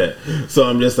said that. So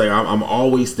I'm just like, I'm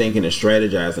always thinking and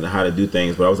strategizing how to do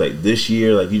things. But I was like, this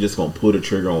year, like you just gonna pull the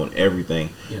trigger on everything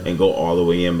and go all the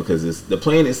way in, because it's the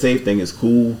playing it safe thing is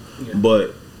cool. Yeah.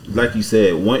 But like you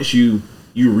said, once you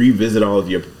revisit all of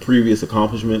your previous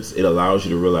accomplishments, it allows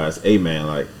you to realize, hey man,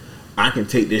 like I can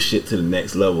take this shit to the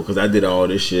next level, because I did all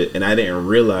this shit and I didn't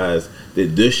realize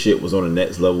that this shit was on the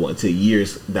next level until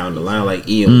years down the line. Like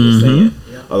Ian was saying,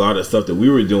 a lot of the stuff that we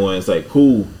were doing, it's like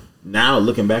cool. Now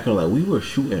looking back on, like we were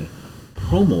shooting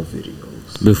promo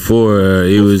videos before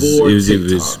it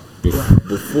was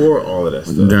before all of that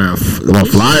stuff. Damn, my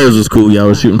flyers was cool. Y'all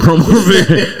was shooting promo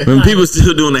videos. When people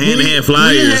still doing the hand-to-hand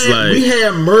flyers, we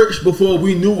had merch before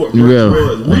we knew what merch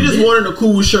was. We just wanted a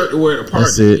cool shirt to wear at the party.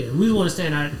 That's it. Yeah, we want to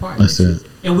stand out at the party. That's it.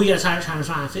 And we got tired trying to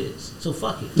find fits. So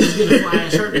fuck it. Let's get a fly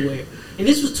shirt to wear. And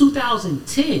this was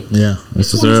 2010. Yeah,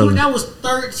 this was early. That was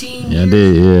 13 years. Yeah, I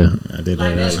did. Yeah, I did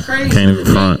like, that. That's crazy. Came in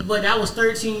front. But that was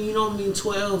 13,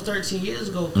 12, 13 years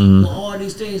ago. With all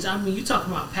these things. I mean, you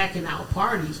talking about packing out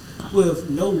parties with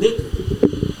no liquor.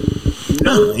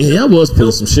 I was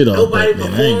pulling some shit off. Nobody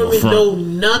performing, no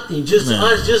nothing. Just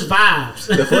us, just vibes.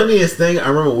 The funniest thing, I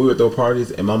remember we would throw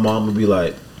parties and my mom would be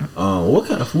like, what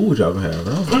kind of food y'all gonna have?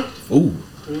 And I was like, food.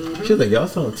 She was like, y'all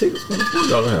selling tickets? What kind of food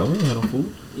y'all gonna have? We ain't have no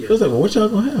food. She was like, well, what y'all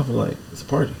gonna have? I'm like, it's a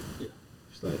party.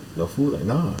 She's like, no food? Like,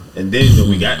 nah. And then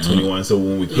we got 21, so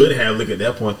when we could have liquor at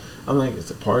that point, I'm like,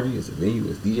 it's a party, it's a venue,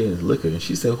 it's DJ, and it's liquor. And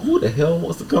she said, who the hell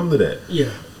wants to come to that? Yeah.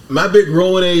 My big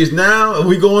growing age now, and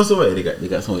we going somewhere. They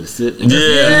got somewhere to sit. Wasn't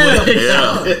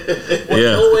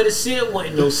nowhere to sit.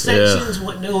 Wasn't no sections.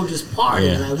 Wasn't no just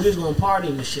party. Like we was gonna party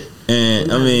and shit. And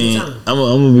I mean, I'm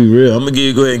gonna be real. I'm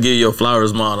gonna go ahead and give you your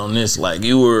flowers mod on this. Like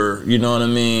you were, you know what I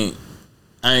mean.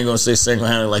 I ain't gonna say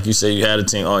single-handed like you say you had a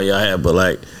team. Oh yeah, I had, but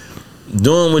like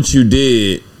doing what you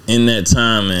did in that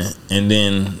time, and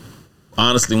then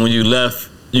honestly, when you left,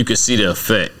 you could see the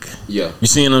effect. Yeah. You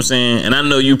see what I'm saying? And I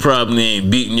know you probably ain't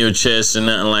beating your chest or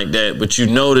nothing like that, but you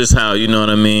notice how, you know what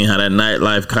I mean, how that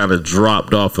nightlife kind of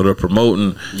dropped off, or the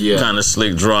promoting kind of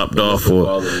slick dropped off,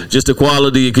 or just the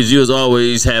quality, because you was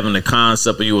always having the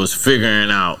concept, or you was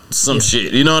figuring out some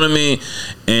shit. You know what I mean?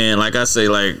 And like I say,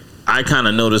 like, I kind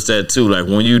of noticed that too. Like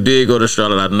when you did go to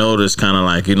Charlotte, I noticed kind of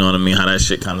like, you know what I mean, how that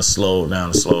shit kind of slowed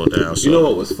down. So, you know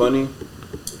what was funny?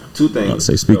 Two things.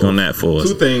 Speak on that for us.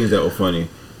 Two things that were funny.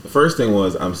 The first thing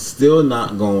was, I'm still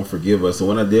not going to forgive us. So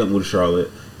when I did move to Charlotte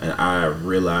and I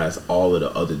realized all of the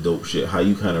other dope shit, how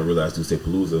you kind of realized to say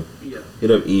Palooza,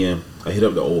 hit up Ian, I hit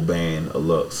up the old band,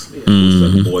 Alux.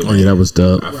 Like that was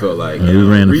dope. I felt like, and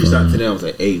I reached out to them, I was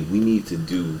like, hey, we need to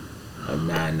do a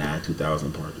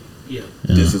 9/9/2000 party.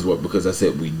 This is what, because I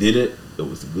said we did it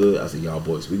was good. I said, y'all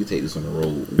boys, we can take this on the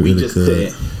road. We just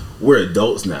said, we're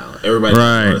adults now. Everybody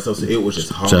so it was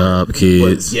just hard. Job,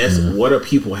 kids. But guess what are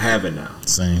people having now?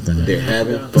 Same thing. They're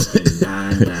having fucking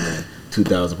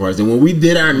 9/9/2000 parties. And when we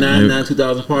did our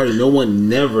 9/9/2000 party, no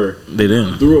one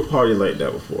threw a party like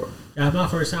that before. That was my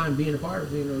first time being a part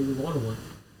of it. You know, we wanted one.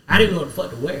 I didn't know what the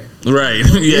fuck to wear. Right.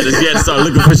 You had to start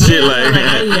looking for shit like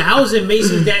I was in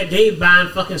Macy's that day buying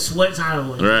fucking sweats. I don't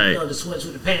know, right. You know, the sweats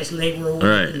with the pants leg roll,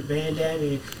 right. the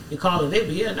bandana, and call it. But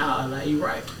yeah, nah, like you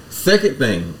right. Second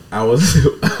thing, I was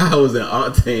in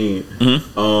Octane.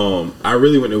 Mm-hmm. I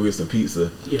really went to get some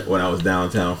pizza Yeah. when I was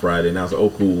downtown Friday, and I was like, "Oh,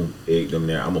 cool, ate them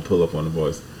there. I'm gonna pull up on the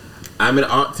voice." I'm in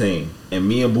Octane, and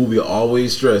me and Boobie are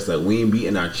always stressed like we ain't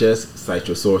beating our chest. Cite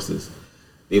your sources.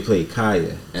 They play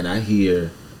Kaya, and I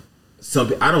hear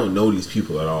something. I don't know these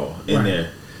people at all in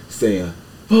there saying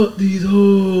 "fuck these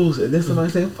hoes," and then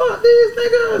somebody saying "fuck these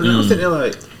niggas," and I'm sitting there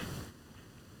like,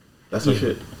 "That's my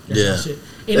shit." That's shit.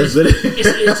 And it's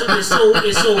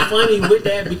so funny with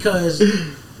that because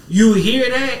you hear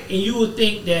that and you would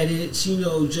think that it's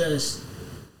just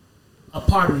a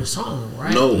part of the song,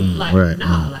 right? No, like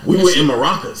nah, like we were shit, in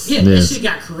maracas. Yeah, that shit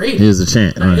got created. Here's a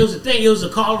chant. Like, it was a thing. It was a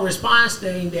call and response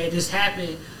thing that just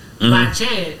happened by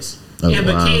chance. And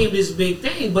became this big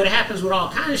thing, but it happens with all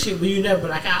kind of shit. But you never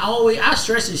like I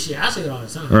stress this shit. I say it all the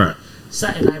time. Right.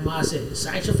 Like Ma said,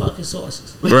 cite your fucking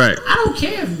sources. Right. I don't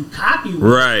care if you copy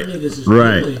what niggas is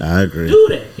right. doing. I agree. Do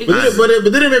that.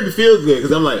 But then it made me feel good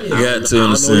because I'm like, I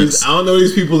don't know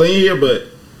these people in here, but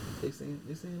they saying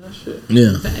that shit.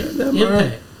 Yeah.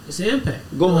 Impact. It's an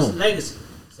impact. Go home. It's a legacy.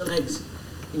 It's a legacy.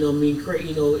 You know what I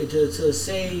mean? To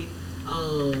say,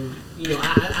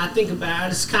 I think about. I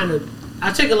just kind of.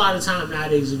 I take a lot of time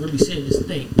nowadays to really sit and just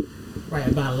think, right,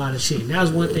 about a lot of shit. And that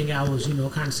was one thing I was,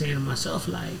 kind of saying to myself,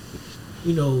 like,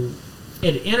 at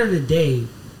the end of the day,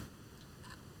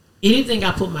 anything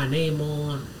I put my name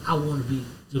on, I want to be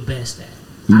the best at.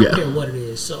 I don't care what it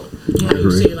is. So, like you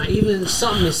say, like, even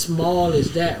something as small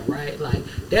as that, right? Like,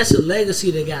 that's a legacy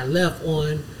that got left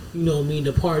on,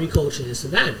 the party culture in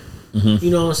Savannah. Mm-hmm.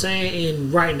 You know what I'm saying?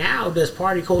 And right now, does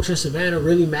party culture in Savannah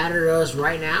really matter to us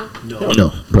right now? No.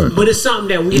 But it's something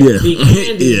that we had to be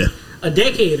handy a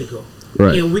decade ago.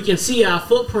 Right. And we can see our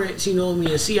footprints,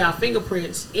 and see our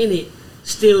fingerprints in it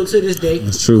still to this day.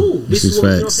 That's true. Cool. This is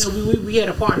what facts. we had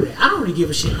a part of that. I don't really give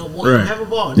a shit no more. Right. I don't have a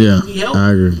ball. Yeah, Need help?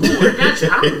 I agree. I got you.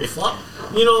 I don't give a fuck.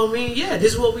 You know what I mean? Yeah,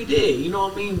 this is what we did. You know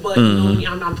what I mean? But you know what I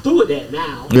mean? I'm through with that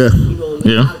now. Yeah. You know what I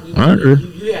mean? Yeah. I agree.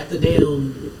 You have to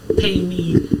damn pay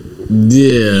me.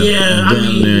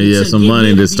 Yeah, some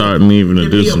money to start me even to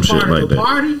do some shit like that.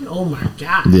 Party? Oh my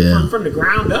god! Yeah, from the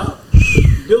ground up,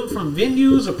 built from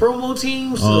venues or promo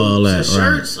teams, all that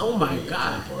shirts. Right. Oh my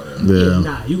god! Yeah,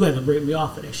 nah, you got to break me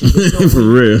off of that shit. For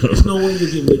real, there's no way to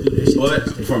get me to do that shit.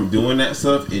 But from doing that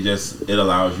stuff, it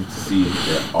allows you to see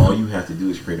that all you have to do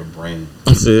is create a brand.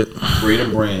 That's it. Create a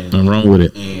brand and run with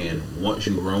it. And once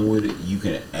you run with it, you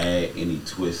can add any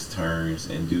twists, turns,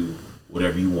 and do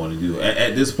whatever you want to do.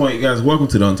 At this point, you guys, welcome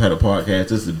to the Untitled Podcast.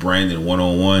 This is Brandon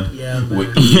 1-on-1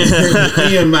 with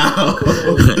Ian Mao.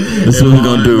 That's what we're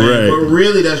gonna do, right? But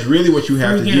really, that's really what you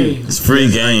have to do. It's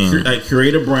free game. Like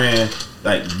create a brand,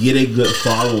 like get a good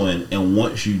following, and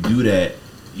once you do that,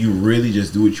 you really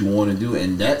just do what you want to do,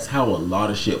 and that's how a lot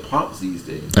of shit pops these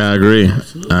days. I agree.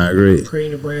 Absolutely. I agree.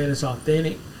 Creating a brand that's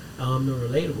authentic, and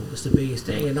relatable. It's the biggest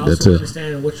thing, and also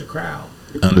understanding what's your crowd.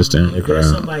 Understand the crowd. There's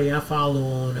somebody I follow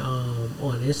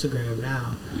on Instagram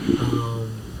now.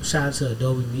 Shout out to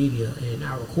Adobe Media, and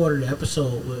I recorded an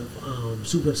episode with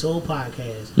Super Soul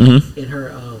Podcast in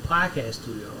her podcast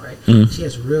studio. Right, she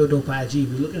has a real dope IG. If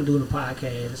you're looking to do a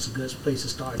podcast, it's a good place to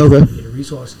start. Okay, get the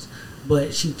resources.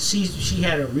 But she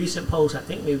had a recent post, I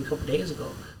think maybe a couple days ago,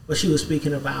 where she was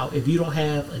speaking about if you don't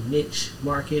have a niche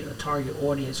market, a target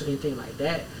audience, or anything like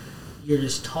that, you're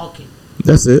just talking.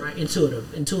 That's it. Right, into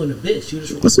an abyss. You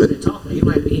just recording and talking. You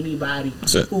don't have anybody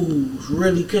who's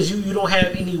really, because you don't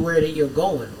have anywhere that you're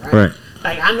going, right?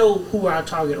 Like, I know who our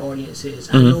target audience is.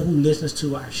 I know who listens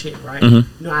to our shit, right? You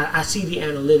know, I see the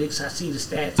analytics, I see the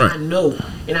stats. I know,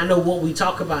 and I know what we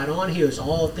talk about on here is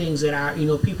all things that our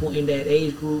people in that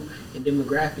age group and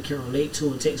demographic can relate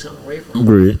to and take something away from.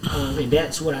 Agreed. And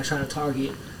that's what I try to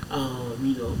target.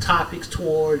 Topics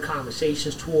toward,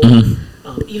 conversations toward,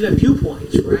 even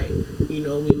viewpoints, right?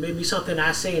 Maybe something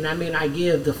I say and I may not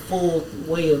give the full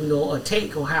way of, a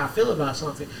take on how I feel about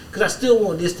something, because I still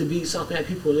want this to be something that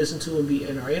people listen to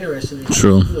and are interested in.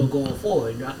 True. Going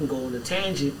forward. I can go on a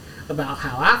tangent about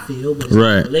how I feel, but it's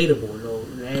not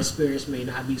relatable. That experience may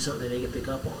not be something they can pick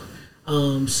up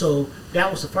on. So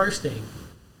that was the first thing.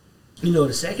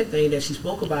 The second thing that she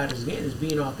spoke about is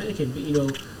being authentic,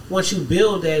 and once you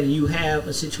build that and you have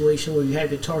a situation where you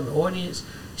have your target audience,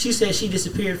 she said she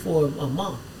disappeared for a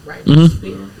month, right?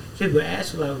 People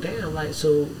ask her, like, damn, like,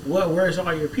 so where's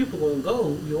all your people going to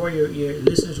go? Your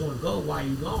listeners going to go while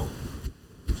you gone?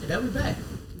 And they'll be back.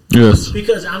 Yes.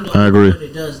 Because I'm the I only agree. one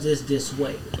that does this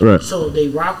way. Right. So they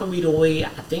rock with me the way I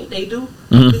think they do.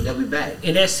 Mm-hmm. I think they'll be back.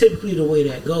 And that's typically the way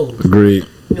that goes. Agreed.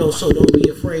 You know, so don't be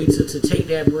afraid to take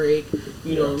that break.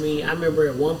 You know what I mean? I remember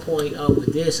at one point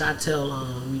with this, I tell,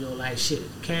 you know, like shit,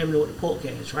 Cam with the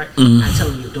podcast, right? Mm-hmm. I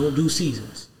tell him, don't do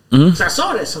seasons. Mm-hmm. Because I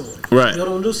saw that somewhere. Right.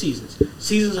 Don't do seasons.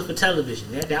 Seasons are for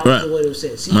television. That was Right. the way it was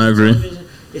said. Seasons I agree. for television.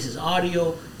 This is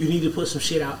audio. You need to put some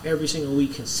shit out every single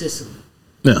week consistently.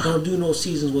 Yeah. Don't do no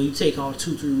seasons where you take all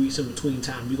 2-3 weeks in between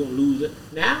time. You're going to lose it.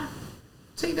 Now,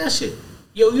 take that shit.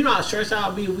 Yo, you know how stressed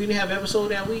I'll be if we didn't have an episode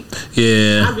that week?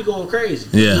 Yeah. I'd be going crazy.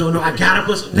 Yeah. You know, I gotta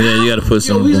put some. Yeah, you gotta put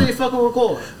some. Yo, we ain't fucking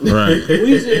record. Right.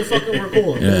 We ain't fucking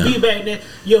record. Yeah. Be back there.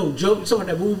 Yo, Joe, some of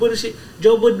that Boobie Buddha shit.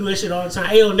 Joe Budden do that shit all the time.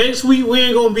 Hey, yo, next week we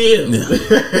ain't gonna be here.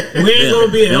 Yeah. We ain't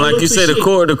gonna be here. And like Don't you look said, for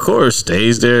shit. the chorus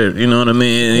stays there. You know what I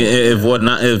mean?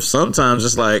 If sometimes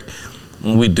it's like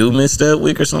when we do miss that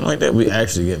week or something like that, we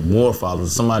actually get more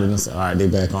followers. Somebody can say, all right, they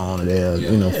back on, or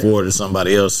they'll forward to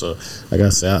somebody else. So like I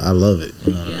said, I love it.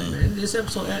 You know what I mean? Man, this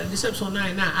episode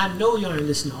 99. I know y'all ain't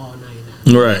listening to all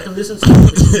 99. Right. I can listen to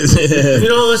it. You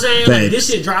know what I'm saying? Like, Thanks.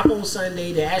 this shit drop on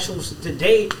Sunday. The actual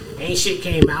today ain't shit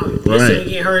came out. This Right. ain't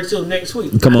get heard till next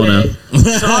week. Come on now.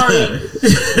 Sorry.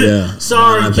 Yeah.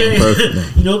 Sorry, Nah, I think Cat.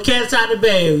 perfect. You know, cat's out the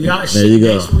bag. Y'all There shit you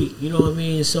go. next week. You know what I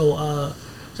mean? So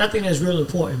I think that's real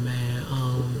important, man.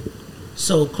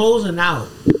 So closing out,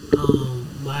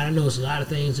 I know it's a lot of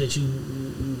things that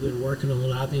you've been working on, a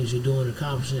lot of things you're doing,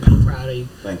 accomplishing. I'm proud of you.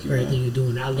 Thank you, for everything man. you're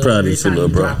doing. I love Proud of every you too, time little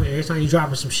bro. every time you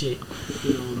dropping some shit.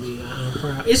 You know what I mean? I'm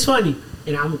proud. It's funny,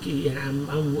 and I'm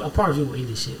a part of you in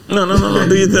this shit. No.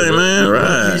 Do your thing, man.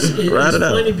 Right. It's Ride it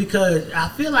out. funny because I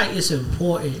feel like it's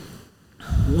important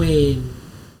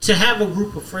to have a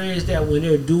group of friends that when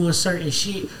they're doing certain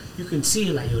shit, you can see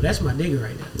like, yo, that's my nigga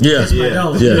right now. Yeah. That's my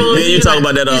dog. Yeah. You know what I Yeah, you mean? talk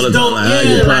about that all it's the time. dope. Like, how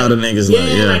you proud of niggas, Yeah,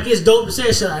 like, yeah. like it's dope to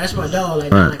say shit like, that's my dog.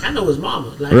 Like, Right. like I know his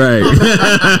mama. Like,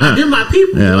 Right. they're my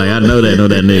people. Yeah, like I know that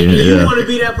nigga. And you Yeah. want to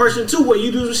be that person too, where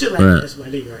you do some shit like, Right. that's my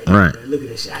nigga right now. Right. Man. Look at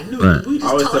that shit. I knew Right. we I just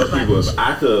always talked tell about people this if shit.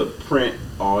 I could print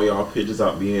all y'all pictures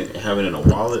out having it in a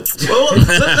wallet. Well,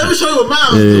 let me show you what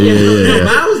mine was doing. Yeah.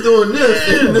 Mine was doing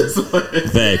this and this one.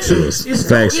 Factuals. It's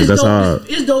dope. Factuals. It's That's dope. hard.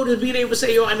 It's dope to being able to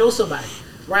say, yo, I know somebody.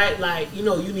 Right? Like, you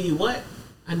know, you need what?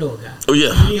 I know a guy. Oh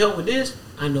yeah. You need help with this?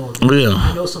 I know a guy. Oh, yeah.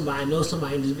 I know somebody.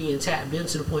 And just being tapped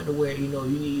into the point to where, you know,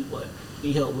 you need what? You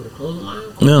need help with a clothing line?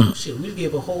 Cool. Yeah. Shit, we just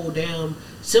gave a whole damn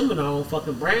seminar on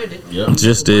fucking branding. Yep.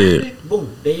 Just did. Branding,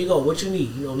 boom. There you go. What you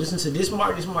need. You know, listen to this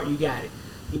mark, you got it.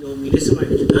 You know what I mean? This somebody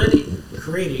who's done it,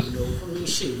 created it, you know, from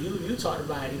these shit. You talked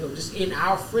about it, you know, just in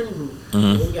our friend group. You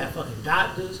know, we got fucking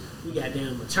doctors, we got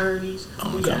damn attorneys,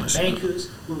 we got bankers,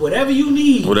 whatever you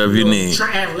need. Whatever you know, need.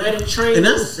 Athletic trainers. And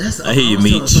that's I hear you, was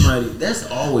telling Meech. somebody, that's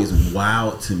always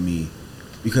wild to me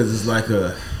because it's like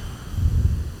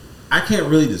I can't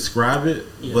really describe it,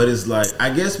 but it's like, I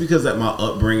guess because at my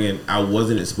upbringing I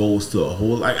wasn't exposed to a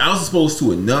whole, like I was exposed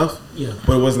to enough,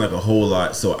 but it wasn't like a whole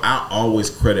lot. So I always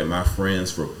credit my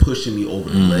friends for pushing me over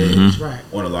the ledge Right.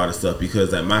 on a lot of stuff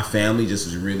because like my family just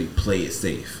was really play it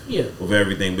safe Yeah. with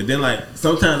everything. But then like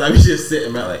sometimes I was just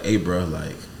sitting back like, hey bro,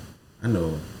 like I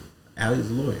know Allie's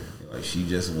a lawyer. Like she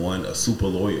just won a super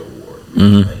lawyer award.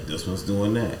 Like this one's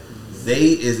doing that. Zay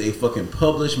is a fucking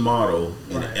published model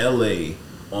in LA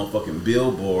on fucking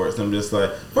billboards. I'm just like,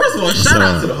 first of all, shout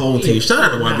out to the whole team. Shout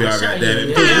out to YBR, goddammit.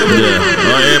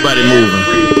 Yeah. Everybody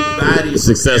moving. Everybody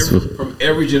Successful. from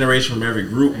every generation, from every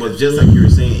group. But just like you were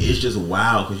saying, it's just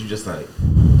wild because you just like,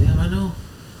 damn, I know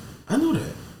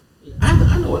that.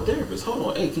 I know a therapist. Hold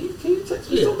on, hey, can you text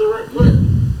me something right quick?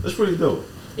 That's pretty dope.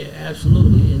 Yeah,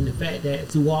 absolutely. And the fact that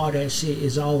through all that shit,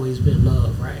 it's always been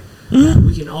love, right?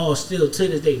 We can all still, to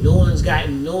this day, no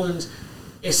one's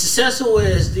as successful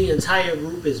as the entire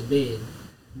group has been,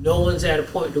 no one's at a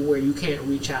point to where you can't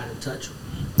reach out and touch them.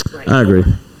 Right? I agree.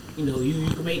 You know, you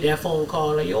can make that phone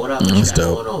call like, yo, what up? What you got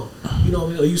going on? You know what I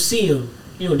mean? Or you see them.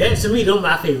 You know, that to me, those are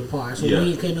my favorite parts. When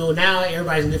we can know now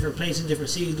everybody's in different places,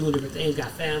 different cities, doing different things, got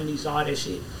families, all that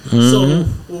shit. So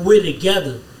when we're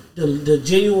together, the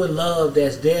genuine love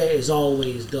that's there is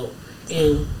always dope.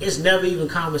 And it's never even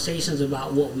conversations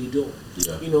about what we doing.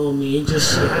 Yeah. You know what I mean? It's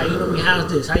just shit, how, you know what I mean?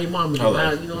 How's this? How your mama? You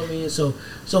know what I mean? So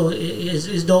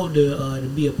it's dope to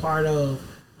be a part of.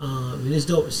 And it's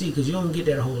dope to see because you don't get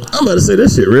that a whole lot. I'm about to say that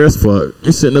shit rare as fuck.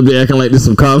 You sitting up there acting like this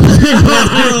some conversation.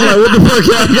 Like, what the fuck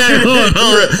y'all got going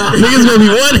on? Niggas gonna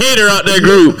be one hater out that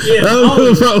group. I don't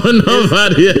give a fuck with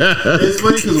nobody. It's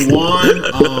funny because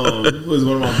Juan was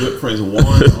one of my good friends.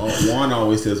 Juan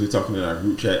always says we talking in our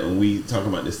group chat and we talking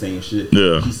about the same shit.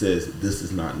 Yeah. He says this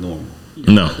is not normal.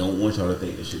 No. I don't want y'all to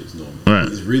think this shit is normal. Right.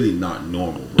 It's really not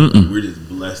normal, bro. Like, we're just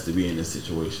blessed to be in this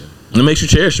situation. It makes you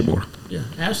cherish it more. Yeah,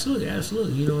 absolutely.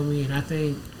 You know what I mean? I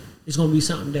think it's going to be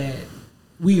something that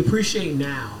we appreciate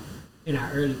now in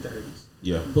our early 30s.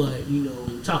 Yeah. But, you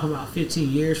know, talking about 15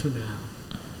 years from now,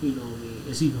 you know what I mean,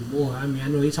 it's even more. I mean, I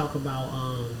know they talk about,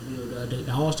 you know,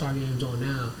 the All-Star games on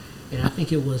now, and I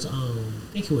think it was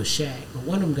Shaq, but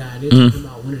one of them guys, they're talking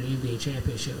about winning the NBA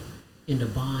championship and the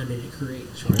bond that it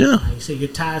creates, right? Yeah. Like, you say you're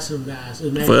tied to them guys.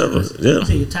 Forever, yeah. You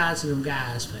say you're tied to them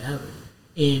guys forever.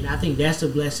 And I think that's the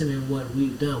blessing in what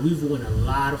we've done. We've won a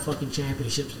lot of fucking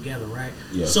championships together, right?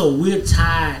 Yeah. So we're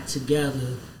tied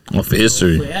together. Well, for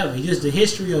history. Forever. Just the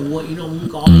history of what, you know, we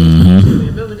call man,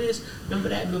 remember this, remember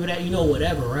that, you know,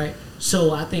 whatever, right?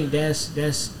 So I think that's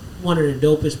one of the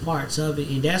dopest parts of it.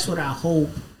 And that's what I hope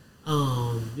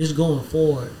just going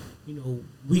forward, you know,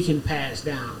 we can pass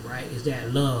down, right? Is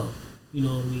that love. You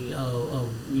know what I mean?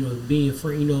 Of you know, being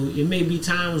free. You know, it may be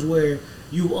times where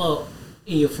you up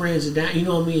and your friends are down. You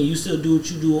know what I mean? You still do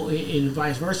what you do, and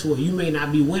vice versa. Where you may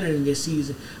not be winning in this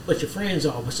season, but your friends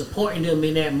are. But supporting them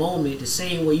in that moment, the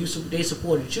same way they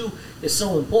supported you, is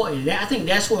so important. I think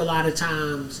that's where a lot of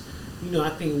times, you know,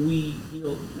 I think we, you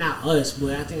know, not us,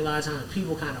 but I think a lot of times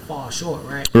people kind of fall short,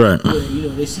 right? Right. Where, you know,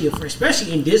 they see a friend,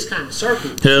 especially in this kind of circle.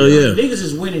 Hell yeah. Niggas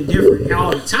is winning different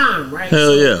all the time, right?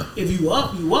 Hell yeah. If you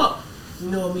up, you up. You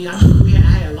know what I mean? I think I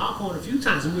had a lock on a few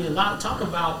times. I mean, a lot of talk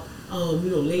about, you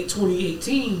know, late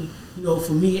 2018. You know,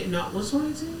 for me, what's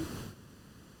 2018?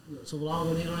 So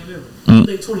long ago, they don't remember.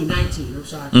 Late 2019. I'm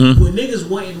sorry. When niggas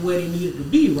wasn't where they needed to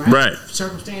be, right? Right.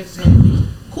 Circumstances had to be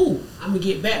cool. I'm gonna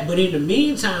get back, but in the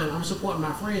meantime, I'm supporting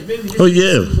my friends. Maybe this is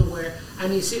a season where I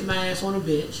need to sit my ass on a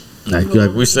bench.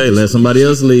 Like we say, let somebody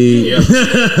else lead. Yeah.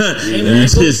 Hey, man,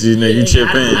 you chip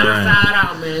in. I fired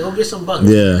out, man. Go get some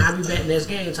buckets. Yeah. I'll be back next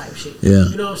game type shit. Yeah.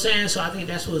 You know what I'm saying? So I think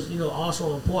that's what's, you know,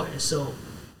 also important. So,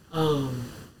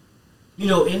 you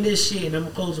know, in this shit, and I'm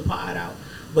gonna close the pod out,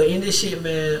 but in this shit,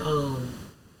 man,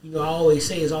 you know, I always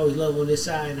say it's always love on this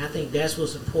side, and I think that's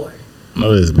what's important.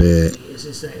 Oh, it's bad. It's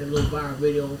just that little viral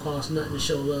video don't cost nothing to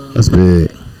show love. That's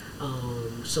big.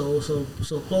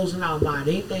 So closing out, by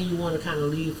anything you want to kind of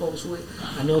leave folks with?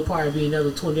 I know probably be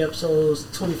another 20 episodes,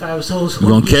 25 episodes. We're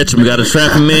gonna catch him. We gotta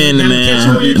trap him in,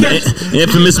 man.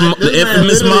 Infamous mod.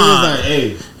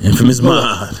 Hey, infamous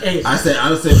mod. Hey. I said,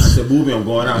 Boobie, I'm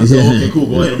going out. So, okay, cool,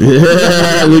 go ahead.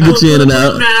 We'll get you in and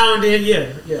out. Now and then,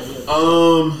 yeah.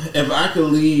 If I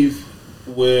could leave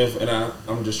with, and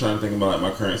I'm just trying to think about like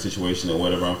my current situation or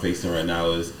whatever I'm facing right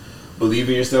now, is believe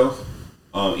in yourself.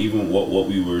 Even what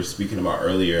we were speaking about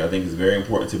earlier, I think it's very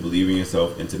important to believe in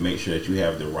yourself and to make sure that you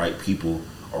have the right people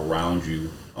around you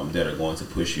that are going to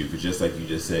push you. Because just like you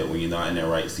just said, when you're not in that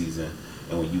right season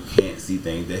and when you can't see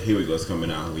things, that here we go, it's coming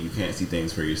out. When you can't see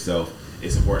things for yourself,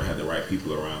 it's important to have the right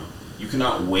people around. You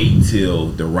cannot wait till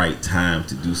the right time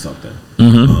to do something.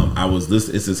 I was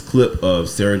listening. It's this clip of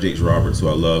Sarah Jakes Roberts, who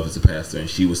I love as a pastor, and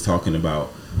she was talking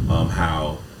about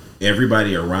how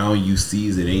everybody around you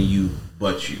sees it in you,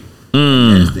 but you.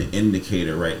 That's the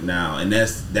indicator right now, and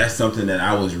that's something that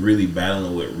I was really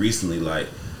battling with recently. Like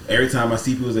every time I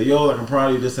see people say, "Yo, like I'm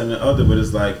proud of you," this and the other, but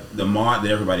it's like the mod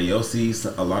that everybody else sees.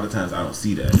 A lot of times I don't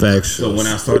see that. Facts. So when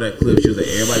I saw that clip, she was like,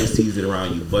 "Everybody sees it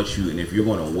around you, but you." And if you're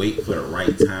going to wait for the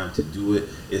right time to do it,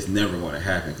 it's never going to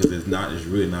happen because it's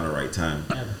really not a right time.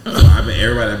 So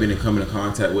everybody I've been coming in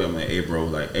contact with, I'm like, "Hey, bro,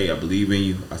 like, hey, I believe in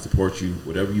you. I support you.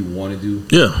 Whatever you want to do,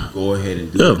 go ahead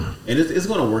and do it." And it's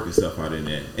going to work itself out in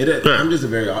there. I'm just a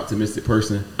very optimistic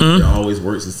person. It always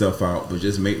works itself out, but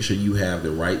just make sure you have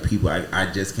the right people. I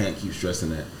just can't keep stressing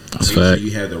that. Make sure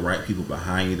you have the right people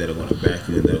behind you that are going to back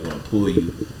you and that are going to pull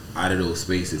you out of those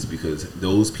spaces, because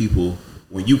those people,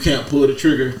 when you can't pull the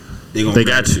trigger, they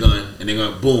got the gun and they're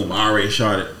going to boom, I already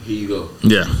shot it. Here you go.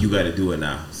 Yeah. You got to do it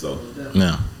now. So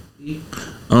yeah.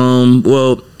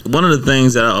 Well, one of the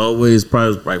things that I always,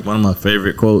 probably like one of my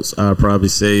favorite quotes I'll probably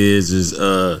say is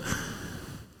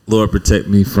Lord, protect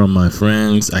me from my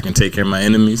friends. I can take care of my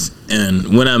enemies.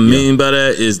 And what I mean by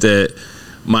that is that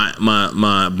my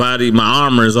body, my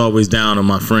armor is always down on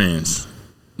my friends.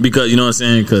 Because, you know what I'm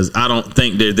saying? Because I don't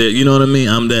think they're there. You know what I mean?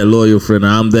 I'm that loyal friend.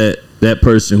 I'm that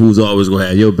person who's always going to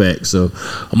have your back. So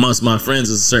amongst my friends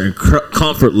is a certain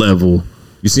comfort level.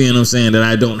 You see what I'm saying? That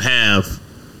I don't have,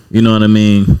 you know what I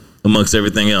mean, amongst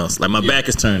everything else. Like my back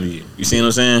is turned to you. You see what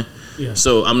I'm saying? Yeah.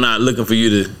 So I'm not looking for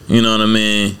you to, you know what I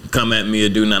mean, come at me or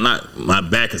do not my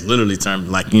back is literally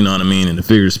turned, like, you know what I mean, in the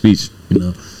figure of speech, you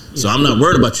know. So I'm not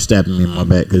worried about you stabbing me in my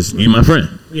back because you're my friend.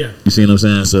 Yeah. You see what I'm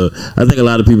saying? So I think a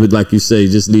lot of people, like you say,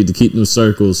 just need to keep them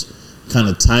circles kind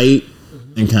of tight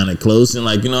and kind of close, and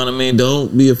like, you know what I mean,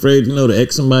 don't be afraid, you know, to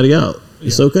X somebody out.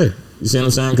 It's okay. You see what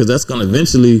I'm saying? Because that's gonna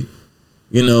eventually,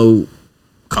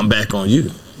 come back on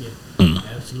you. Yeah,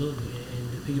 absolutely.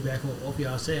 And to piggyback on what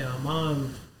y'all said, my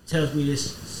mom tells me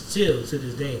this still to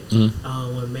this day.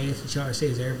 When man's in charge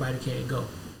says everybody can't go.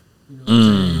 You know what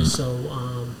I'm saying?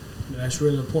 So that's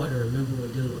really important to remember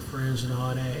when dealing with friends and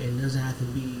all that. And it doesn't have to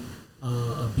be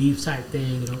a beef type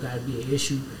thing. It don't got to be an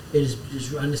issue. It is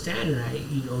just understanding that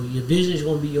your vision is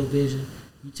going to be your vision.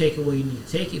 You take it where you need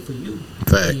to take it for you.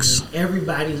 Facts. And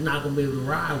everybody's not going to be able to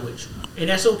ride with you, and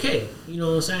that's okay. You know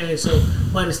what I'm saying? So,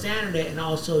 understanding that, and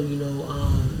also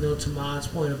to Ma's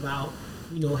point about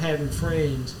having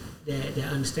friends that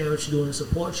understand what you're doing and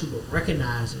support you, but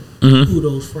recognizing who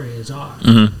those friends are.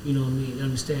 You know what I mean?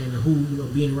 Understanding who,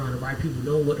 being around the right people,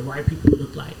 knowing what the right people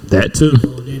look like. That too.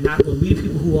 They're not going to be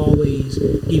people who always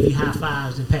give you high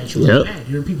fives and pat you on the back.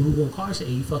 They're people who going to call and say,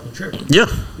 hey, you fucking tripping. Yeah.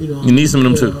 You need some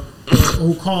of them too.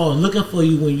 Who call looking for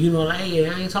you when hey,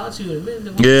 I ain't talked to you in a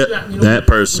minute. That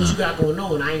person. What you got going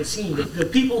on? I ain't seen the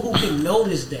people who can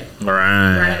notice that.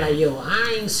 Right. Like, yo,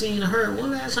 I ain't seen her.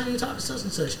 When last time you talked to such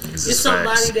and such? It's somebody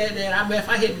facts. that I met. If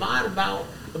I hit mine about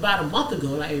a month ago,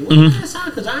 like, hey, when last time?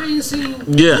 Because I ain't seen.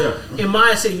 Yeah. And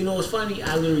mine said, what's funny?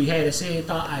 I literally had the same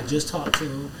thought. I just talked to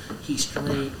him. He's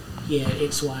straight. He had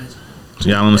X, Y, Z. So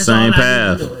y'all on the same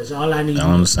path. That's all I need. Y'all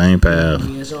on the same path.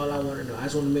 That's all I want to know. I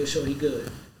just want to make sure he good.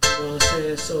 You know what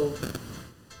I'm saying?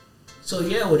 So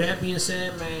yeah, with that being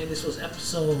said, man, this was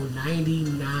episode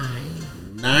 99.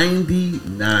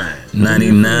 99.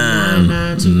 99.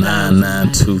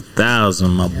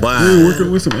 2000, my boy. We're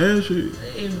working with some ass shit.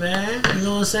 Hey, man. You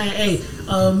know what I'm saying? Hey,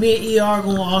 me and E are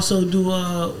going to also do,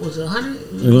 was it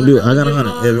 100? We're gonna do. I got 100.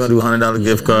 Yeah, we're gonna do $100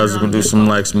 gift cards. We're gonna do some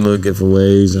little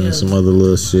giveaways and some other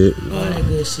little shit. All that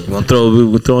good shit. We'll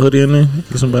throw a hoodie in there.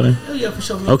 Get somebody. Oh yeah, for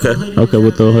sure. Okay.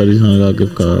 We'll throw hoodies, $100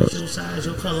 gift cards. Your size,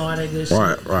 your color, all that good shit.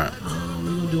 Right. We're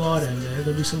gonna do all that, man. We're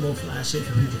gonna do some more fly shit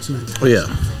for people too, man. Oh yeah.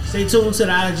 Stay tuned to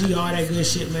the IG, all that good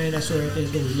shit, man. That's where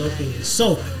everything's gonna be located.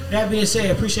 So, that being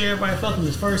said, appreciate everybody fucking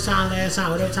this first time, last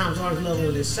time, whatever time's always love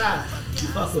on this side. You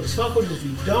fuck with us, if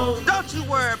you don't. Don't you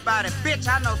worry about it, bitch.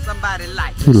 I know somebody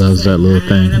like it. Who loves that little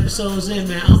thing? Episodes in,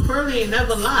 man. I'm Pearly ain't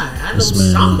never lie. I know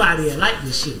somebody that like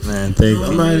this shit. Man, thank you.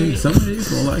 Somebody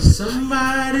gonna like it.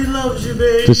 Somebody loves you,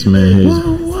 baby. This man here.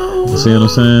 See what I'm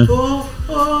saying?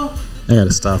 I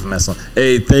gotta stop messing.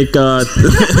 Hey, thank God.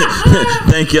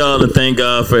 Thank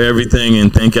God for everything,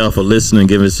 and thank y'all for listening.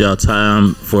 Give us y'all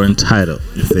time for Untitled,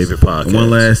 your favorite podcast. One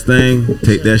last thing,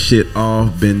 take that shit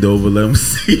off, bend over, let them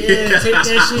see. Yeah, take that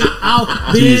shit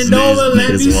out, bend over,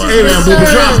 let me see. Hey man,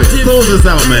 Boobie, drop it. Close this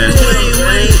out, man.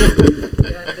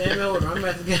 God damn it, I'm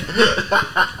about to get.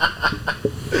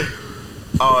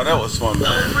 Oh, that was fun, man.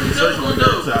 That's what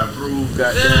it's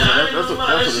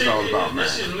all about, man. That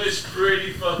shit looks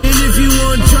pretty fucking. And if you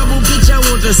want trouble, bitch, I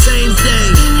want the same thing.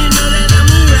 And you know that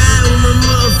I'ma ride with my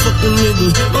motherfucking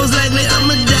niggas. Most likely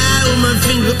I'ma die with my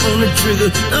finger on the trigger.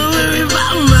 Don't worry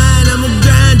about mine, I'ma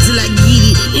grind till I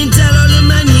get it. And tell all of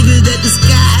my niggas that the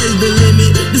sky is the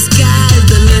limit. The sky is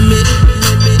the limit.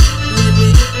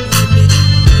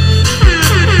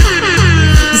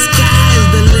 The sky is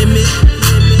the limit.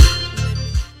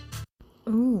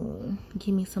 Ooh,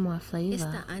 give me some more flavor. It's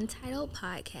the Untitled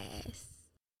Podcast.